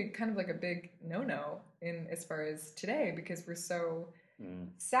actually kind of like a big no-no in as far as today, because we're so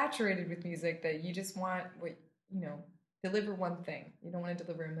saturated with music that you just want what, deliver one thing. You don't want to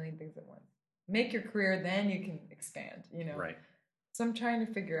deliver a million things at once. Make your career, then you can expand, Right. So I'm trying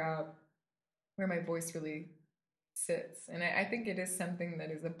to figure out where my voice really sits. And I think it is something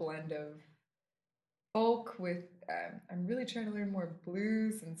that is a blend of folk with, I'm really trying to learn more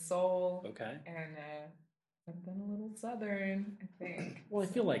blues and soul. Okay. And something a little Southern, I think. Well, I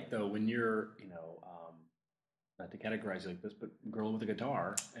feel like, though, when you're, not to categorize it like this, but girl with a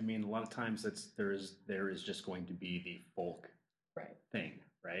guitar, I mean, a lot of times there is just going to be the folk thing,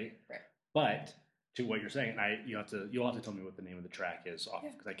 right? Right. But to what you're saying, you'll have to tell me what the name of the track is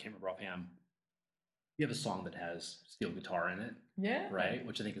because I can't remember offhand. You have a song that has steel guitar in it, right?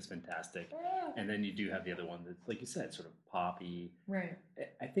 Which I think is fantastic. Yeah. And then you do have the other one that's, like you said, sort of poppy. Right.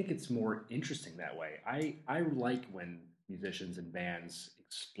 I think it's more interesting that way. I like when musicians and bands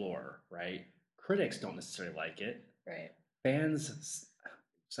explore, right? Critics don't necessarily like it. Right. Fans,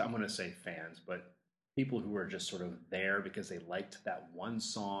 so I'm going to say fans, but people who are just sort of there because they liked that one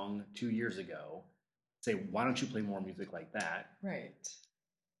song 2 years ago say, why don't you play more music like that? Right.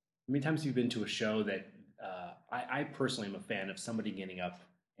 How many times have you been to a show that I personally am a fan of somebody getting up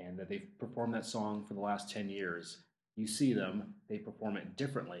and that they've performed that song for the last 10 years. You see them, they perform it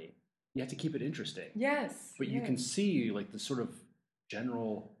differently. You have to keep it interesting. Yes. But you can see like the sort of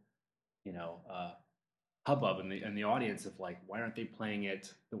general, hubbub in the audience of like, why aren't they playing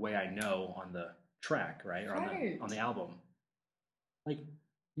it the way I know on the track, right? Or on the album. Like,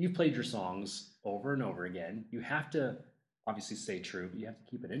 you've played your songs over and over again. You have to obviously stay true, but you have to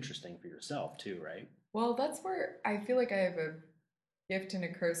keep it interesting for yourself too, right? Well, that's where I feel like I have a gift and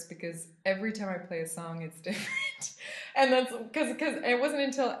a curse because every time I play a song, it's different. And that's because it wasn't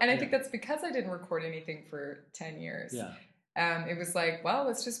until, and I think that's because I didn't record anything for 10 years. Yeah. It was like, well,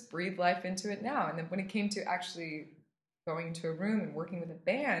 let's just breathe life into it now. And then when it came to actually going into a room and working with a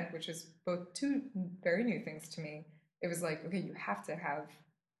band, which is both two very new things to me, it was like, okay, you have to have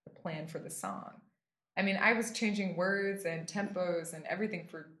a plan for the song. I mean, I was changing words and tempos and everything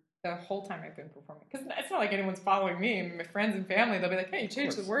for the whole time I've been performing. Because it's not like anyone's following me. I mean, my friends and family, they'll be like, hey, you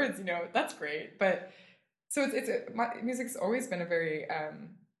changed the words, you know, that's great. But so my music's always been a very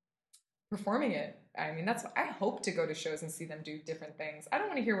performing it. I mean, that's what I hope to go to shows and see them do different things. I don't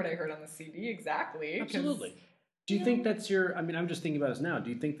want to hear what I heard on the CD exactly. Absolutely. Do you think that's your, I mean, I'm just thinking about this now. Do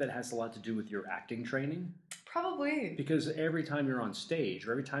you think that has a lot to do with your acting training? Probably. Because every time you're on stage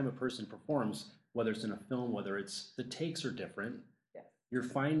or every time a person performs, whether it's in a film, whether it's the takes are different, you're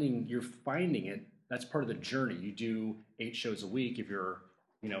finding it. That's part of the journey. You do 8 shows a week. If you're,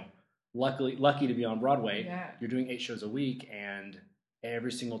 you know, lucky to be on Broadway, you're doing 8 shows a week, and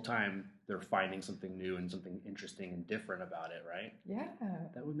every single time they're finding something new and something interesting and different about it, right? Yeah.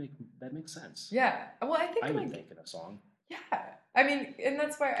 That makes sense. Yeah. Well, I think I would think in a song. Yeah. I mean, and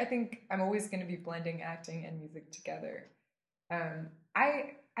that's why I think I'm always going to be blending acting and music together.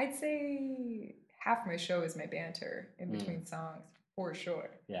 I'd say half my show is my banter in between songs, for sure.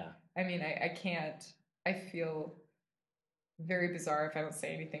 Yeah. I mean, I feel very bizarre if I don't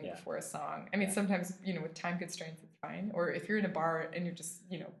say anything before a song. I mean, sometimes, you know, with time constraints, it's fine. Or if you're in a bar and you're just,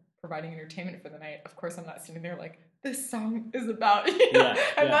 you know, providing entertainment for the night, of course I'm not sitting there like, this song is about, you know,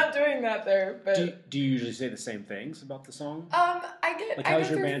 I'm not doing that there. But do you usually say the same things about the song? How's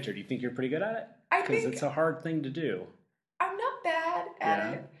your banter? Do you think you're pretty good at it? Because it's a hard thing to do. I'm not bad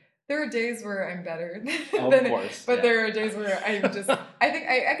at it. There are days where I'm better of course. But there are days where I think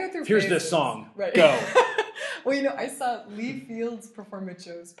I go through Here's phases. this song. Right. Go. Well, you know, I saw Lee Fields perform at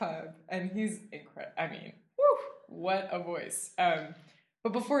Joe's Pub, and he's incredible. I mean, whew, what a voice.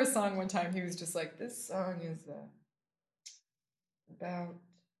 But before a song one time, he was just like, this song is about,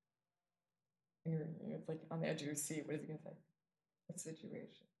 and you're like on the edge of your seat. What is he going to say? A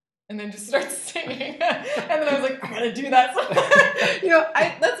situation. And then just starts singing. And then I was like, I'm going to do that. You know,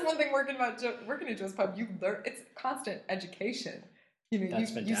 that's one thing working at Joe's Pub. You learn, it's constant education. You know,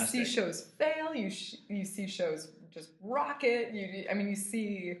 you see shows fail. You see shows just rocket. You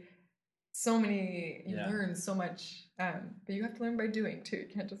see so many. You learn so much, but you have to learn by doing too. You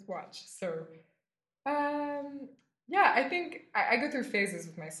can't just watch. So, I think I go through phases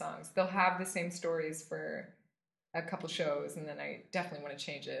with my songs. They'll have the same stories for a couple shows, and then I definitely want to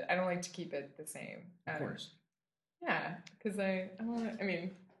change it. I don't like to keep it the same. Of course. Yeah, because I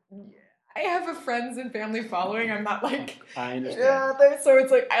have a friends and family following. I'm not like, I understand. Yeah, so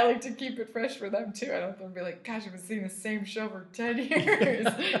it's like I like to keep it fresh for them too. I don't want to be like, gosh, I've been seeing the same show for 10 years.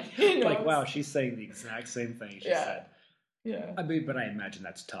 You know? Like, wow, she's saying the exact same thing she said. Yeah. I mean, but I imagine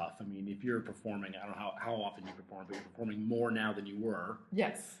that's tough. I mean, if you're performing, I don't know how often you perform, but you're performing more now than you were.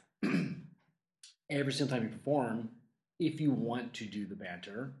 Yes. Every single time you perform, if you want to do the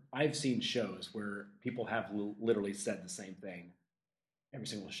banter, I've seen shows where people have literally said the same thing every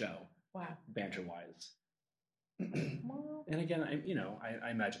single show. Wow. Banter-wise. And again, I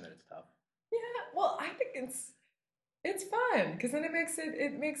imagine that it's tough. Yeah, well, I think it's fun because then it makes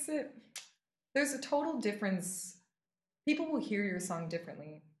it. There's a total difference. People will hear your song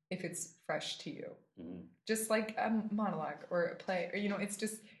differently if it's fresh to you. Mm-hmm. Just like a monologue or a play, or it's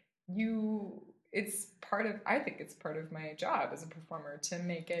just you. It's part of. I think it's part of my job as a performer to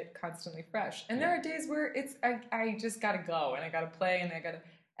make it constantly fresh. And there are days where I just gotta go and I gotta play and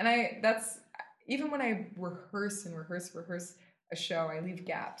that's even when I rehearse a show, I leave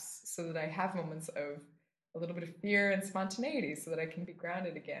gaps so that I have moments of a little bit of fear and spontaneity so that I can be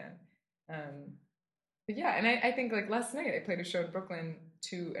grounded again. But yeah, and I think like last night I played a show in Brooklyn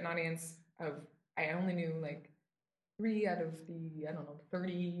to an audience of, I only knew like 3 out of the,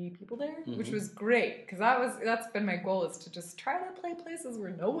 30 people there, which was great because that's been my goal, is to just try to play places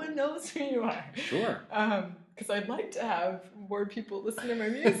where no one knows who you are. Sure. Because I'd like to have more people listen to my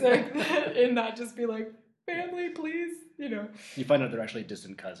music and not just be like, family, please, You find out they're actually a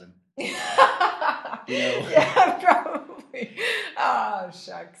distant cousin. Yeah, probably. Oh,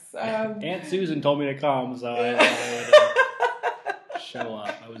 shucks. Aunt Susan told me to come, so I would show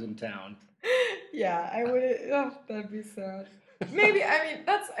up. I was in town. Yeah, I would. Oh, that'd be sad. Maybe.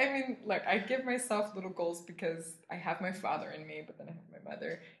 Look, I give myself little goals because I have my father in me, but then I have my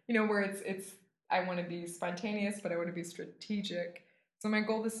mother. Where it's. I want to be spontaneous, but I want to be strategic. So my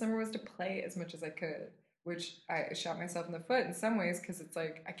goal this summer was to play as much as I could, which I shot myself in the foot in some ways because it's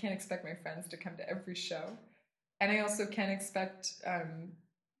like I can't expect my friends to come to every show, and I also can't expect to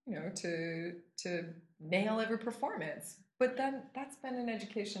nail every performance. But then that's been an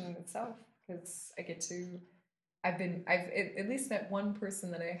education in itself because I get to. I've at least met one person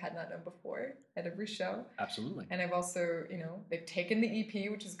that I had not known before at every show. Absolutely. And I've also, they've taken the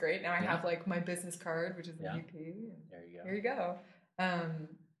EP, which is great. Now I Yeah. have like my business card, which is the Yeah. EP. And There you go. here you go.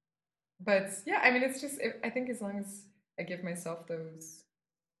 But yeah, I mean, it's just, I think as long as I give myself those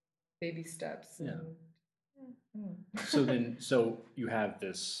baby steps. Yeah. And, So you have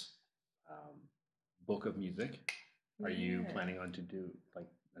this book of music. Are you Yeah. planning on to do like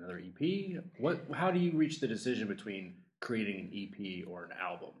another EP? How do you reach the decision between creating an EP or an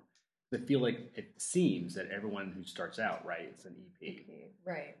album? I feel like it seems that everyone who starts out, right, it's an EP.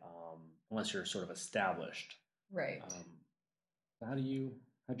 Right. Unless you're sort of established. Right. How'd you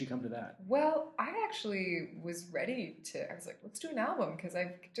come to that? Well, I actually was ready to. I was like, let's do an album because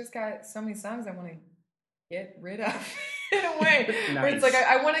I've just got so many songs I want to get rid of in a way. Where it's like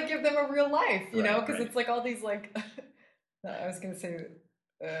I want to give them a real life, you know, because it's like all these like. I was gonna say,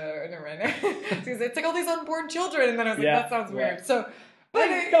 never mind. It's like all these unborn children, and then I was like, that sounds weird. So, but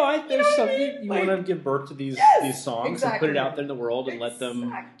there's something you want to give birth to these songs and put it out there in the world and let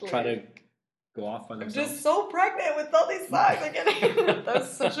them try to go off by themselves. I'm just so pregnant with all these songs. I get it.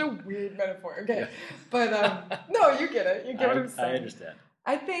 That's such a weird metaphor. Okay, Yeah. But no, you get it. You get what I'm saying. I understand.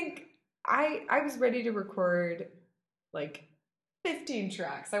 I think I was ready to record like 15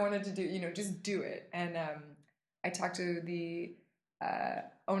 tracks. I wanted to do, just do it. And I talked to the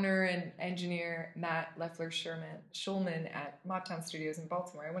owner and engineer Matt Leffler Schulman at Motown Studios in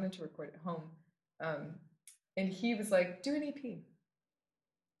Baltimore. I wanted to record at home. And he was like, do an EP.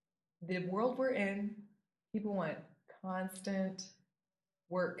 The world we're in, people want constant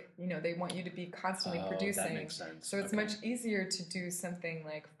work. They want you to be constantly producing. That makes sense. So it's much easier to do something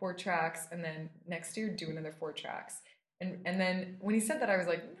like 4 tracks and then next year do another 4 tracks. And then when he said that, I was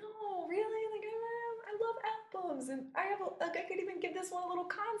like, no, really? Like, I love albums, and I could even give this one a little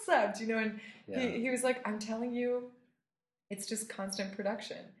concept, And he was like, I'm telling you, it's just constant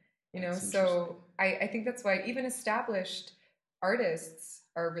production, So I think that's why even established artists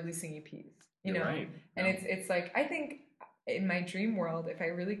are releasing EPs, You're right. And it's like, I think in my dream world, if I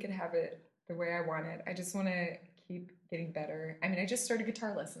really could have it the way I want it, I just want to keep getting better. I mean, I just started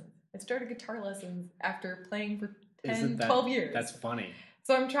guitar lessons. I started guitar lessons after playing for 12 years. That's funny.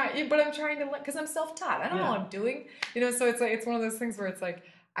 So I'm trying to, because I'm self-taught. I don't know what I'm doing, So it's like, it's one of those things where it's like,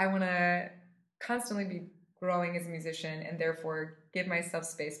 I want to constantly be growing as a musician and therefore give myself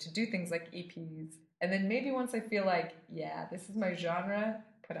space to do things like EPs. And then maybe once I feel like, this is my genre,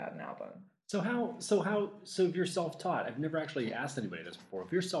 put out an album. So if you're self-taught, I've never actually asked anybody this before.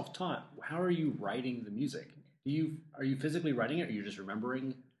 If you're self-taught, how are you writing the music? Are you physically writing it, or are you just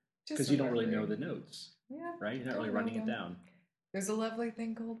remembering? Because you don't really know the notes. Yeah. Right? You're not really writing it down. There's a lovely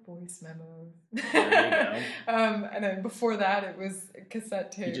thing called voice memos. There you go. And then before that, it was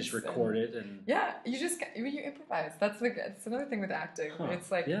cassette tapes. You just record it and... Yeah, you improvise. That's another thing with acting. Huh.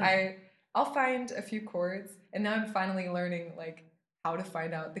 It's like, Yeah. I'll find a few chords, and now I'm finally learning, like, how to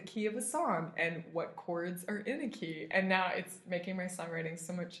find out the key of a song and what chords are in a key. And now it's making my songwriting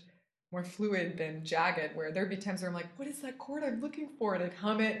so much more fluid than jagged, where there'd be times where I'm like, what is that chord I'm looking for? And I'd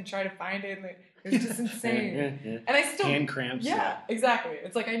hum it and try to find it, and it was just insane. Yeah. And I still... Hand cramps. Yeah, exactly.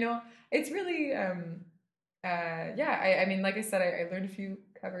 It's like, I know, it's really, I mean, like I said, I learned a few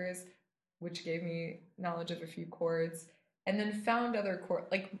covers, which gave me knowledge of a few chords, and then found other chords.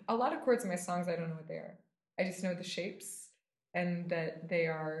 Like, a lot of chords in my songs, I don't know what they are. I just know the shapes, and that they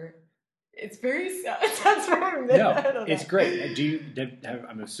are... It's very... It sounds wrong. No, it's great.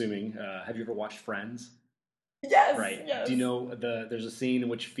 I'm assuming, have you ever watched Friends? Yes. Right. Yes. Do you know there's a scene in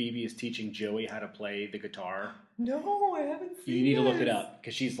which Phoebe is teaching Joey how to play the guitar? No, I haven't seen You need to look it this. up,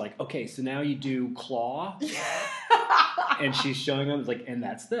 because she's like, okay, so now you do claw, and she's showing him, like, and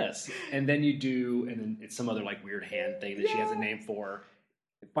that's this. And then it's some other, like, weird hand thing that she has a name for.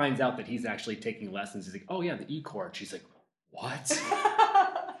 It finds out that he's actually taking lessons. He's like, oh, yeah, the E chord. She's like, what?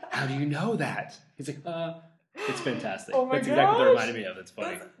 How do you know that? He's like, it's fantastic. Oh my That's exactly what that gosh. reminded me of. It's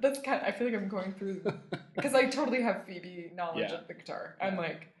funny. That's kind of, I feel like I'm going through, because I totally have Phoebe knowledge Yeah. of the guitar. I'm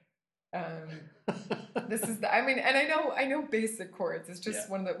like, this is I mean, and I know basic chords. It's just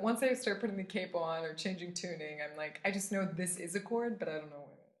one of the, once I start putting the capo on or changing tuning, I'm like, I just know this is a chord, but I don't know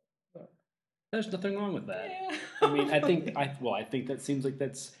what it is. There's nothing wrong with that. Yeah. I mean, I think that seems like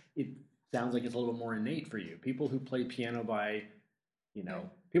it sounds like it's a little more innate for you. People who play piano by,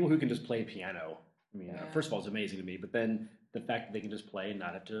 people who can just play piano. I mean, first of all, it's amazing to me, but then the fact that they can just play and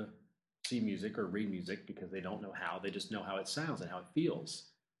not have to see music or read music because they don't know how. They just know how it sounds and how it feels.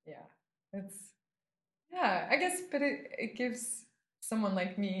 Yeah, I guess, but it gives someone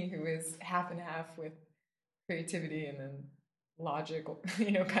like me who is half and half with creativity and then logical,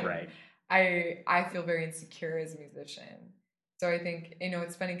 kind Right. of. I feel very insecure as a musician, so I think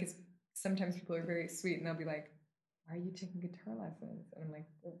it's funny because sometimes people are very sweet and they'll be like, "Why are you taking guitar lessons?" And I'm like,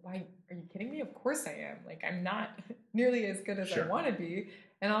 well, "Why are you kidding me? Of course I am. Like I'm not nearly as good as Sure. I want to be,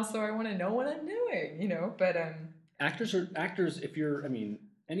 and also I want to know what I'm doing, But Actors. If you're,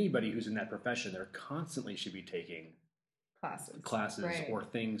 anybody who's in that profession, they're constantly should be taking classes right. or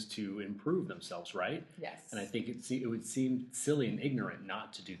things to improve themselves, right? Yes. And I think it would seem silly and ignorant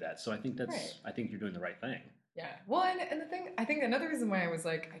not to do that. So I think Right. I think you're doing the right thing. Yeah. Well, and the thing, I think another reason why I was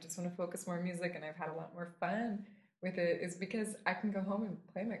like, I just want to focus more on music and I've had a lot more fun with it is because I can go home and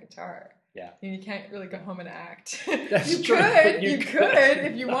play my guitar. Yeah. You can't really go home and act. That's you true. could. You You could. could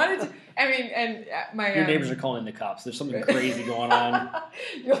if you wanted to. I mean, and my Your neighbors are calling in the cops. There's something crazy going on.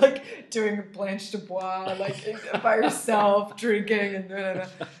 You're like doing Blanche Dubois, like by yourself, drinking and blah, blah,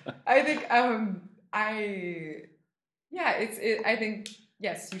 blah. I think I think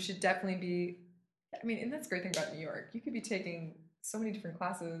yes, you should definitely be. I mean, and that's the great thing about New York. You could be taking so many different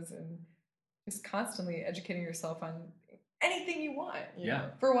classes and just constantly educating yourself on anything you want. You know?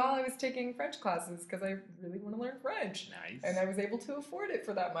 For a while, I was taking French classes because I really want to learn French. Nice. And I was able to afford it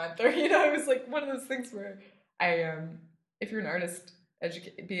for that month. Or, it was like one of those things where if you're an artist,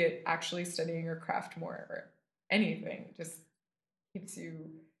 be it actually studying your craft more or anything, just keeps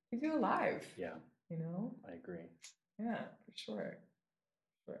you alive. Yeah. I agree. Yeah, for sure.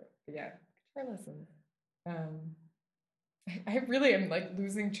 But yeah, guitar lessons. I really am like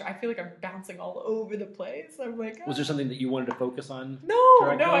losing track. I feel like I'm bouncing all over the place. I'm like, Was there something that you wanted to focus on? No,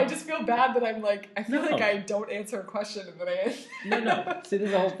 I just feel bad that I'm like, I feel like I don't answer a question and then I No. See, this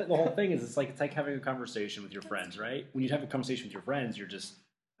is the whole thing is it's like having a conversation with your friends, right? When you have a conversation with your friends, you're just,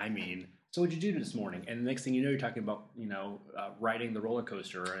 so what'd you do this morning? And the next thing you know, you're talking about, riding the roller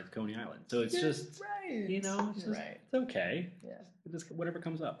coaster at Coney Island. So it's just, right. It's okay. Yeah. Just whatever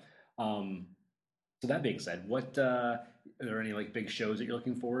comes up. So that being said, what are there any like big shows that you're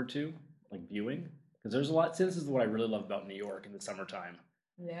looking forward to, like viewing? Because there's a lot. This is what I really love about New York in the summertime.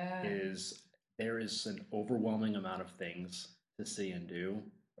 Yeah. Is there is an overwhelming amount of things to see and do.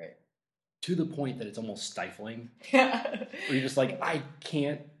 Right. To the point that it's almost stifling. Yeah. Where you're just like, I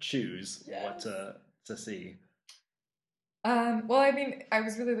can't choose what to see. Well, I mean, I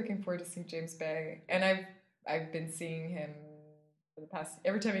was really looking forward to seeing James Bay, and I've been seeing him for the past.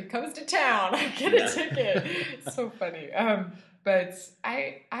 Every time he comes to town, I get a ticket. It's so funny. But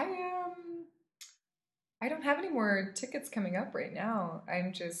I don't have any more tickets coming up right now. I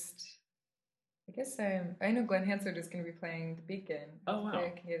know Glenn Hansard is going to be playing the Beacon. Oh wow! I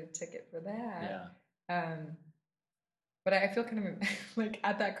can get a ticket for that. Yeah. But I feel kind of like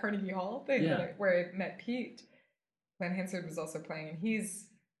at that Carnegie Hall thing where I met Pete. Glenn Hansard was also playing, and he's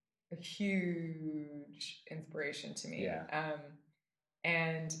a huge inspiration to me. Yeah.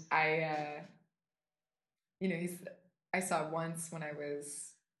 And I saw once when I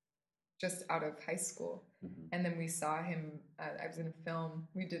was just out of high school, and then we saw him. I was in a film.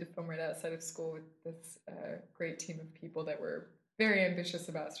 We did a film right outside of school with this great team of people that were very ambitious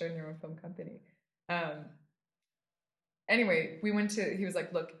about starting their own film company. Anyway, he was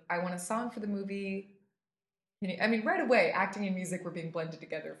like, look, I want a song for the movie. Right away, acting and music were being blended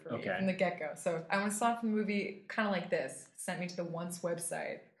together for me from the get-go. So I want a song from the movie kind of like this. Sent me to the Once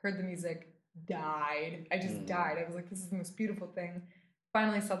website, heard the music, died. I just died. I was like, this is the most beautiful thing.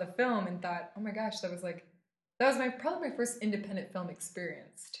 Finally saw the film and thought, oh my gosh, that was probably my first independent film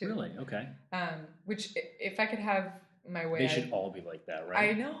experience too. Really? Okay. Which if I could have my way, they should all be like that,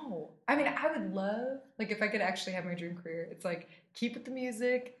 right? I know. I would love, like, if I could actually have my dream career. It's like keep with the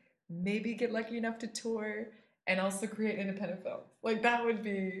music, maybe get lucky enough to tour, and also create independent films. Like, that would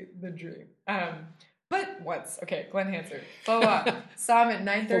be the dream. But once, Glenn Hansard, saw him at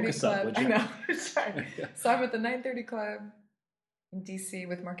 930 Club. I know, sorry. Saw him at the 930 Club in DC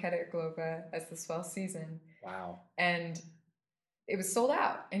with Marketa Irglova as the Swell Season. Wow. And it was sold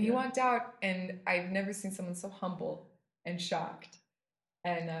out. And he walked out, and I've never seen someone so humble and shocked.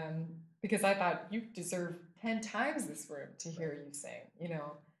 And because I thought, you deserve 10 times this room to hear you sing,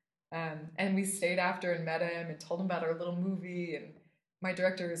 And we stayed after and met him and told him about our little movie. And my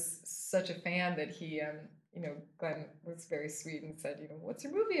director is such a fan that he, Glenn was very sweet and said, what's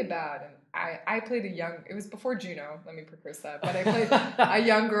your movie about? And I played it was before Juno, let me preface that, but I played a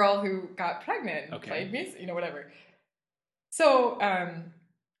young girl who got pregnant and played music, whatever. So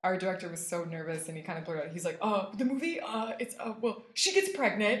our director was so nervous, and he kind of blurted out. He's like, the movie, it's well, she gets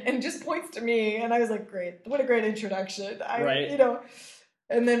pregnant," and just points to me, and I was like, "Great, what a great introduction!" Right.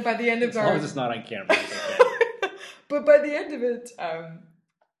 And then by the end of As long as it's not on camera, it's okay. But by the end of it,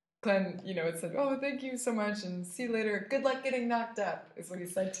 Glenn, it said, "Oh, thank you so much, and see you later. Good luck getting knocked up," is what he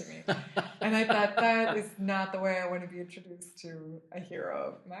said to me. And I thought, that is not the way I want to be introduced to a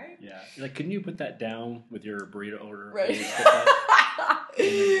hero of mine. Yeah. You're like, "Can you put that down with your burrito order?" Right.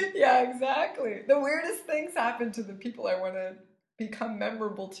 Yeah, exactly. The weirdest things happen to the people I want to become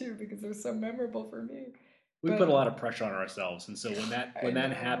memorable to, because they're so memorable for me. We put a lot of pressure on ourselves, and so when that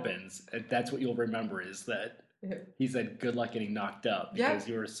know. happens, that's what you'll remember, is that he said, "Good luck getting knocked up," because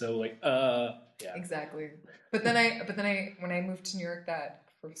you were so like, yeah. Exactly. But then I when I moved to New York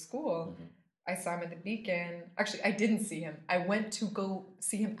for school, I saw him at the Beacon. Actually, I didn't see him. I went to go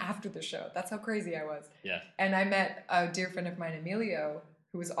see him after the show. That's how crazy I was. Yeah. And I met a dear friend of mine, Emilio,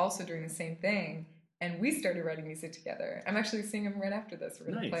 who was also doing the same thing, and we started writing music together. I'm actually seeing him right after this.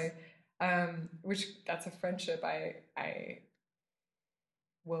 We're gonna play. Which that's a friendship I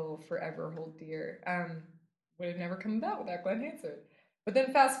will forever hold dear. Would have never come about without Glenn Hansard. But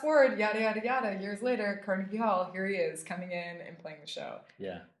then fast forward, yada yada yada, years later, Carnegie Hall, here he is coming in and playing the show.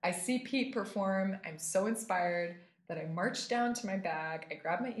 Yeah. I see Pete perform. I'm so inspired that I march down to my bag. I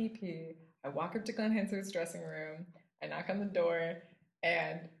grab my EP. I walk up to Glenn Hansard's dressing room. I knock on the door,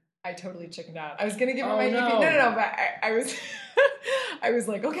 and I totally chickened out. I was gonna give him my EP. No, but I was, I was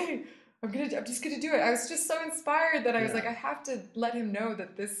like, okay, I'm just gonna do it. I was just so inspired that I was like, I have to let him know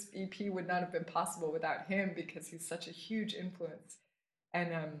that this EP would not have been possible without him, because he's such a huge influence.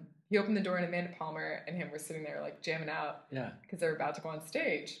 And he opened the door, and Amanda Palmer and him were sitting there like jamming out. Yeah. Because they were about to go on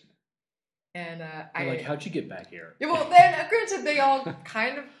stage. And like, "How'd you get back here?" Yeah, well, then granted, they all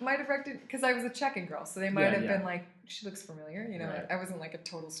kind of might have recognized, because I was a check-in girl, so they might have been like, "She looks familiar," Right. I wasn't like a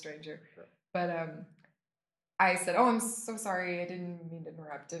total stranger. Sure. But I said, "Oh, I'm so sorry, I didn't mean to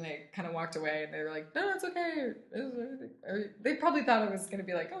interrupt," and I kind of walked away, and they were like, "No, it's okay." They probably thought it was going to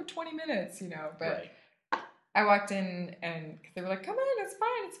be like, 20 minutes, but Right. I walked in, and they were like, "Come on, it's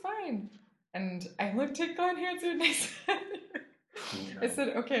fine." And I looked at Glenn Hansard, and I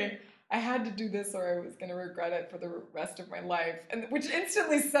said, "Okay, I had to do this, or I was going to regret it for the rest of my life," and which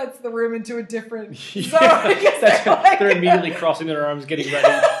instantly sets the room into a different zone. They're immediately crossing their arms, getting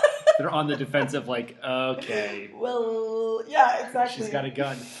ready. They're on the defensive, like, okay. Well, yeah, exactly. She's got a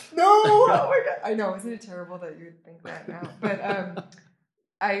gun. No, oh my God. I know, isn't it terrible that you would think that now? But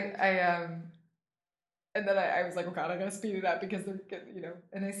and then I was like, "Oh God, I gotta speed it up, because they're,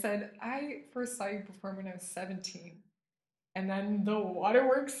 And I said, "I first saw you perform when I was 17. And then the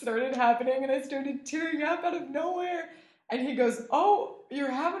waterworks started happening, and I started tearing up out of nowhere." And he goes, "Oh,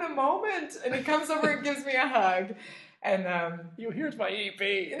 you're having a moment." And he comes over and gives me a hug. And here's my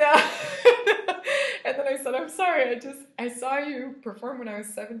EP. And then I said, "I'm sorry, I saw you perform when I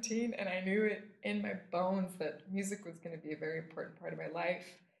was 17, and I knew it in my bones that music was going to be a very important part of my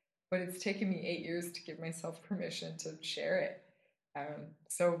life. But it's taken me 8 years to give myself permission to share it.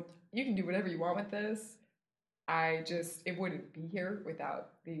 So you can do whatever you want with this. It wouldn't be here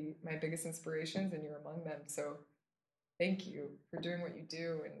without my biggest inspirations, and you're among them. So thank you for doing what you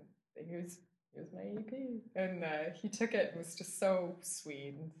do, and here's my EP." And he took it and was just so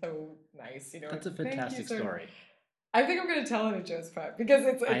sweet and so nice. That's a fantastic story. I think I'm going to tell it at Joe's Prep, because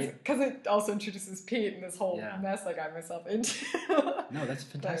it also introduces Pete and this whole mess I got myself into. No, that's a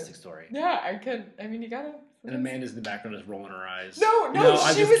fantastic story. Yeah, you gotta. And Amanda's in the background just rolling her eyes. No,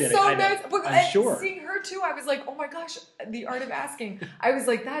 she was kidding. So nice. I'm sure. Seeing her too, I was like, "Oh my gosh, the art of asking." I was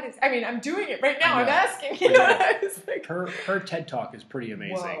like, "That is." I'm doing it right now. I'm asking. I was like, her TED Talk is pretty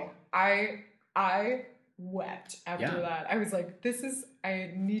amazing. Whoa. I wept after that. I was like,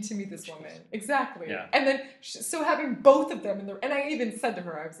 I need to meet this woman. Exactly. Yeah. And then, so having both of them and I even said to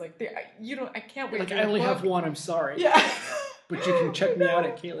her, I was like, I can't wait. Like, I only have one. I'm sorry. Yeah. But you can check me out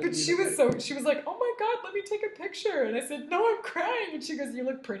at Caitlin. But she was like, "Oh my God, let me take a picture." And I said, "No, I'm crying." And she goes, "You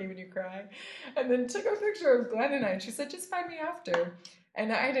look pretty when you cry." And then took a picture of Glenn and I, and she said, "Just find me after."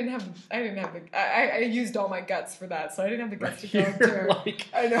 And I used all my guts for that, so I didn't have the guts to go up to her. Like,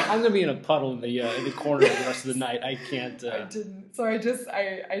 I know. I'm gonna be in a puddle in the corner the rest of the night. I can't. I didn't. So I didn't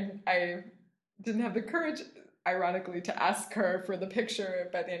have the courage, ironically, to ask her for the picture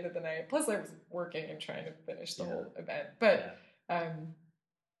by the end of the night. Plus, I was working and trying to finish the whole event. But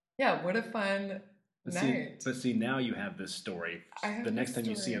what a fun night. But see, now you have this story. The next time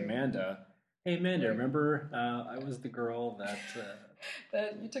you see Amanda, "Hey, Amanda, Right. remember I was the girl that."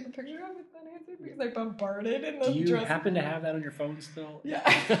 That you took a picture of with Glenn Hansard, because I bombarded in the Do you dress. happen to have that on your phone still? Yeah,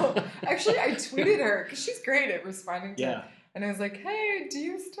 I know. Actually, I tweeted her, because she's great at responding to Yeah. And I was like, "Hey, do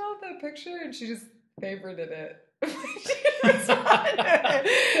you still show the picture? And she just favorited it. And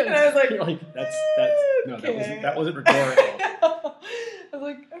I was like, that's no, okay. that wasn't rhetorical. I was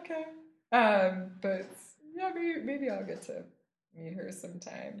like, okay. But yeah, maybe I'll get to meet her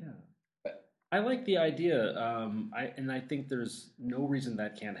sometime. Yeah. But I like the idea. I think there's no reason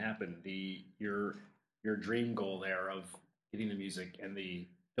that can't happen. Your dream goal there of getting the music and the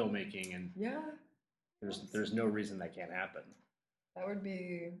filmmaking, and yeah, there's no reason that can't happen. that would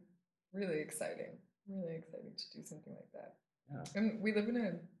be really exciting. Really exciting to do something like that. Yeah. And we live in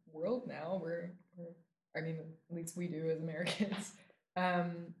a world now where I mean, at least we do as Americans,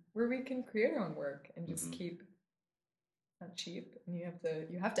 where we can create our own work and just keep. Not cheap, and you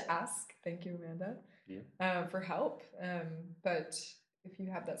have to ask. Thank you, Amanda, for help. But if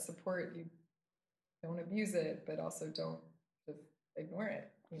you have that support, you don't abuse it, but also don't just ignore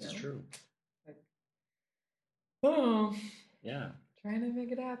it. This is true. Like, oh, Yeah. trying to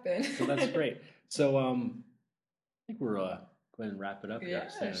make it happen. So that's great. So I think we're going to wrap it up here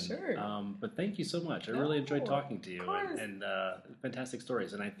Yeah, soon. sure. But thank you so much. I really enjoyed talking to you, and fantastic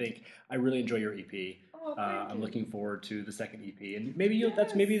stories. And I think I really enjoy your EP. Oh, thank I'm you. looking forward to the second EP, and maybe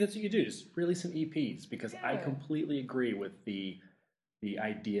that's what you do. Just release some EPs, because I completely agree with the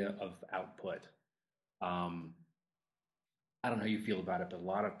idea of output. I don't know how you feel about it, but a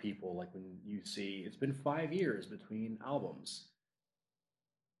lot of people, like when you see it's been 5 years between albums,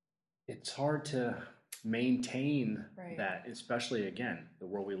 it's hard to maintain that, especially again the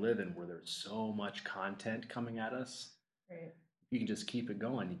world we live in, where there's so much content coming at us. Right. You can just keep it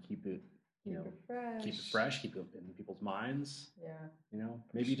going. You keep it. Keep it fresh, keep it in people's minds. Yeah.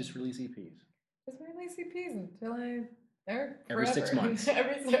 Maybe you just release EPs. Just release EPs until they're Every 6 months.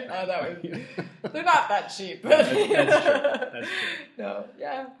 They're not that cheap. That's true. No,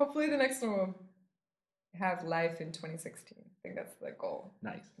 yeah. Hopefully the next one will have life in 2016. I think that's the goal.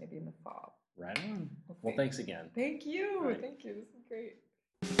 Nice. Maybe in the fall. Right on. Well, thanks again. Thank you. Right. Thank you. This is great.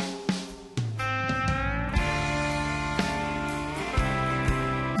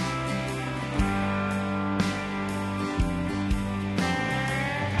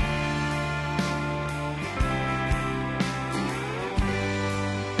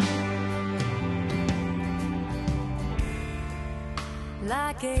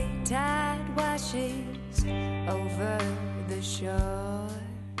 Like a tide washes over the shore,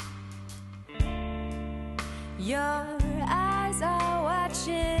 your eyes are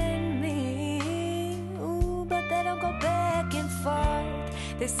watching me, ooh, but they don't go back and forth.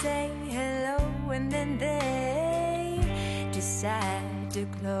 They say hello and then they decide to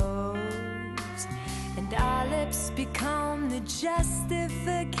close, and our lips become the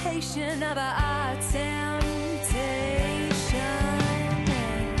justification of our temptation.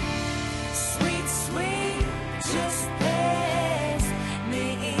 Sweet, sweet, just pass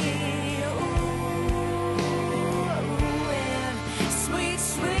me. Ooh, and sweet,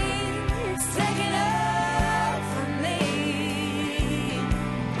 sweet, it's taking over me.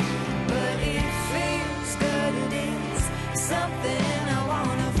 But it feels good, it is something I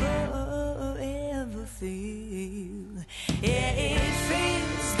wanna forever feel. Yeah, it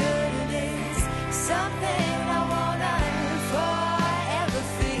feels good, it is something I wanna forever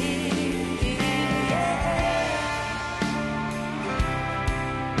feel. Yeah.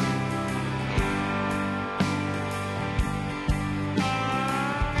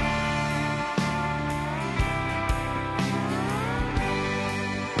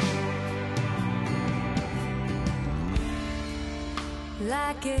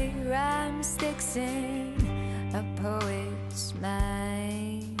 Like a rhyme sticks in a poet's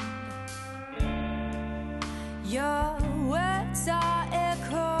mind, your words are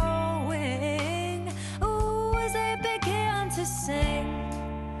echoing, ooh, as they begin to sing.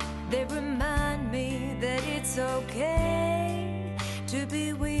 They remind me that it's okay to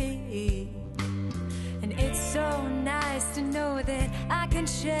be weak, and it's so nice to know that I can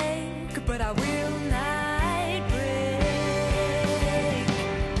shake, but I will not break.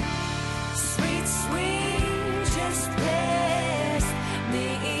 Sweet, sweet, just pass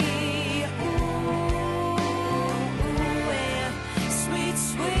me. Ooh, and sweet,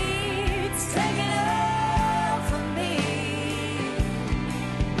 sweet, take it over me.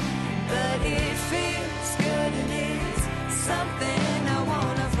 But it feels good and it's something I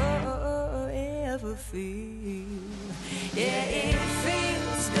wanna forever feel. Yeah, it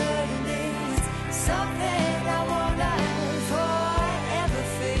feels good and it's something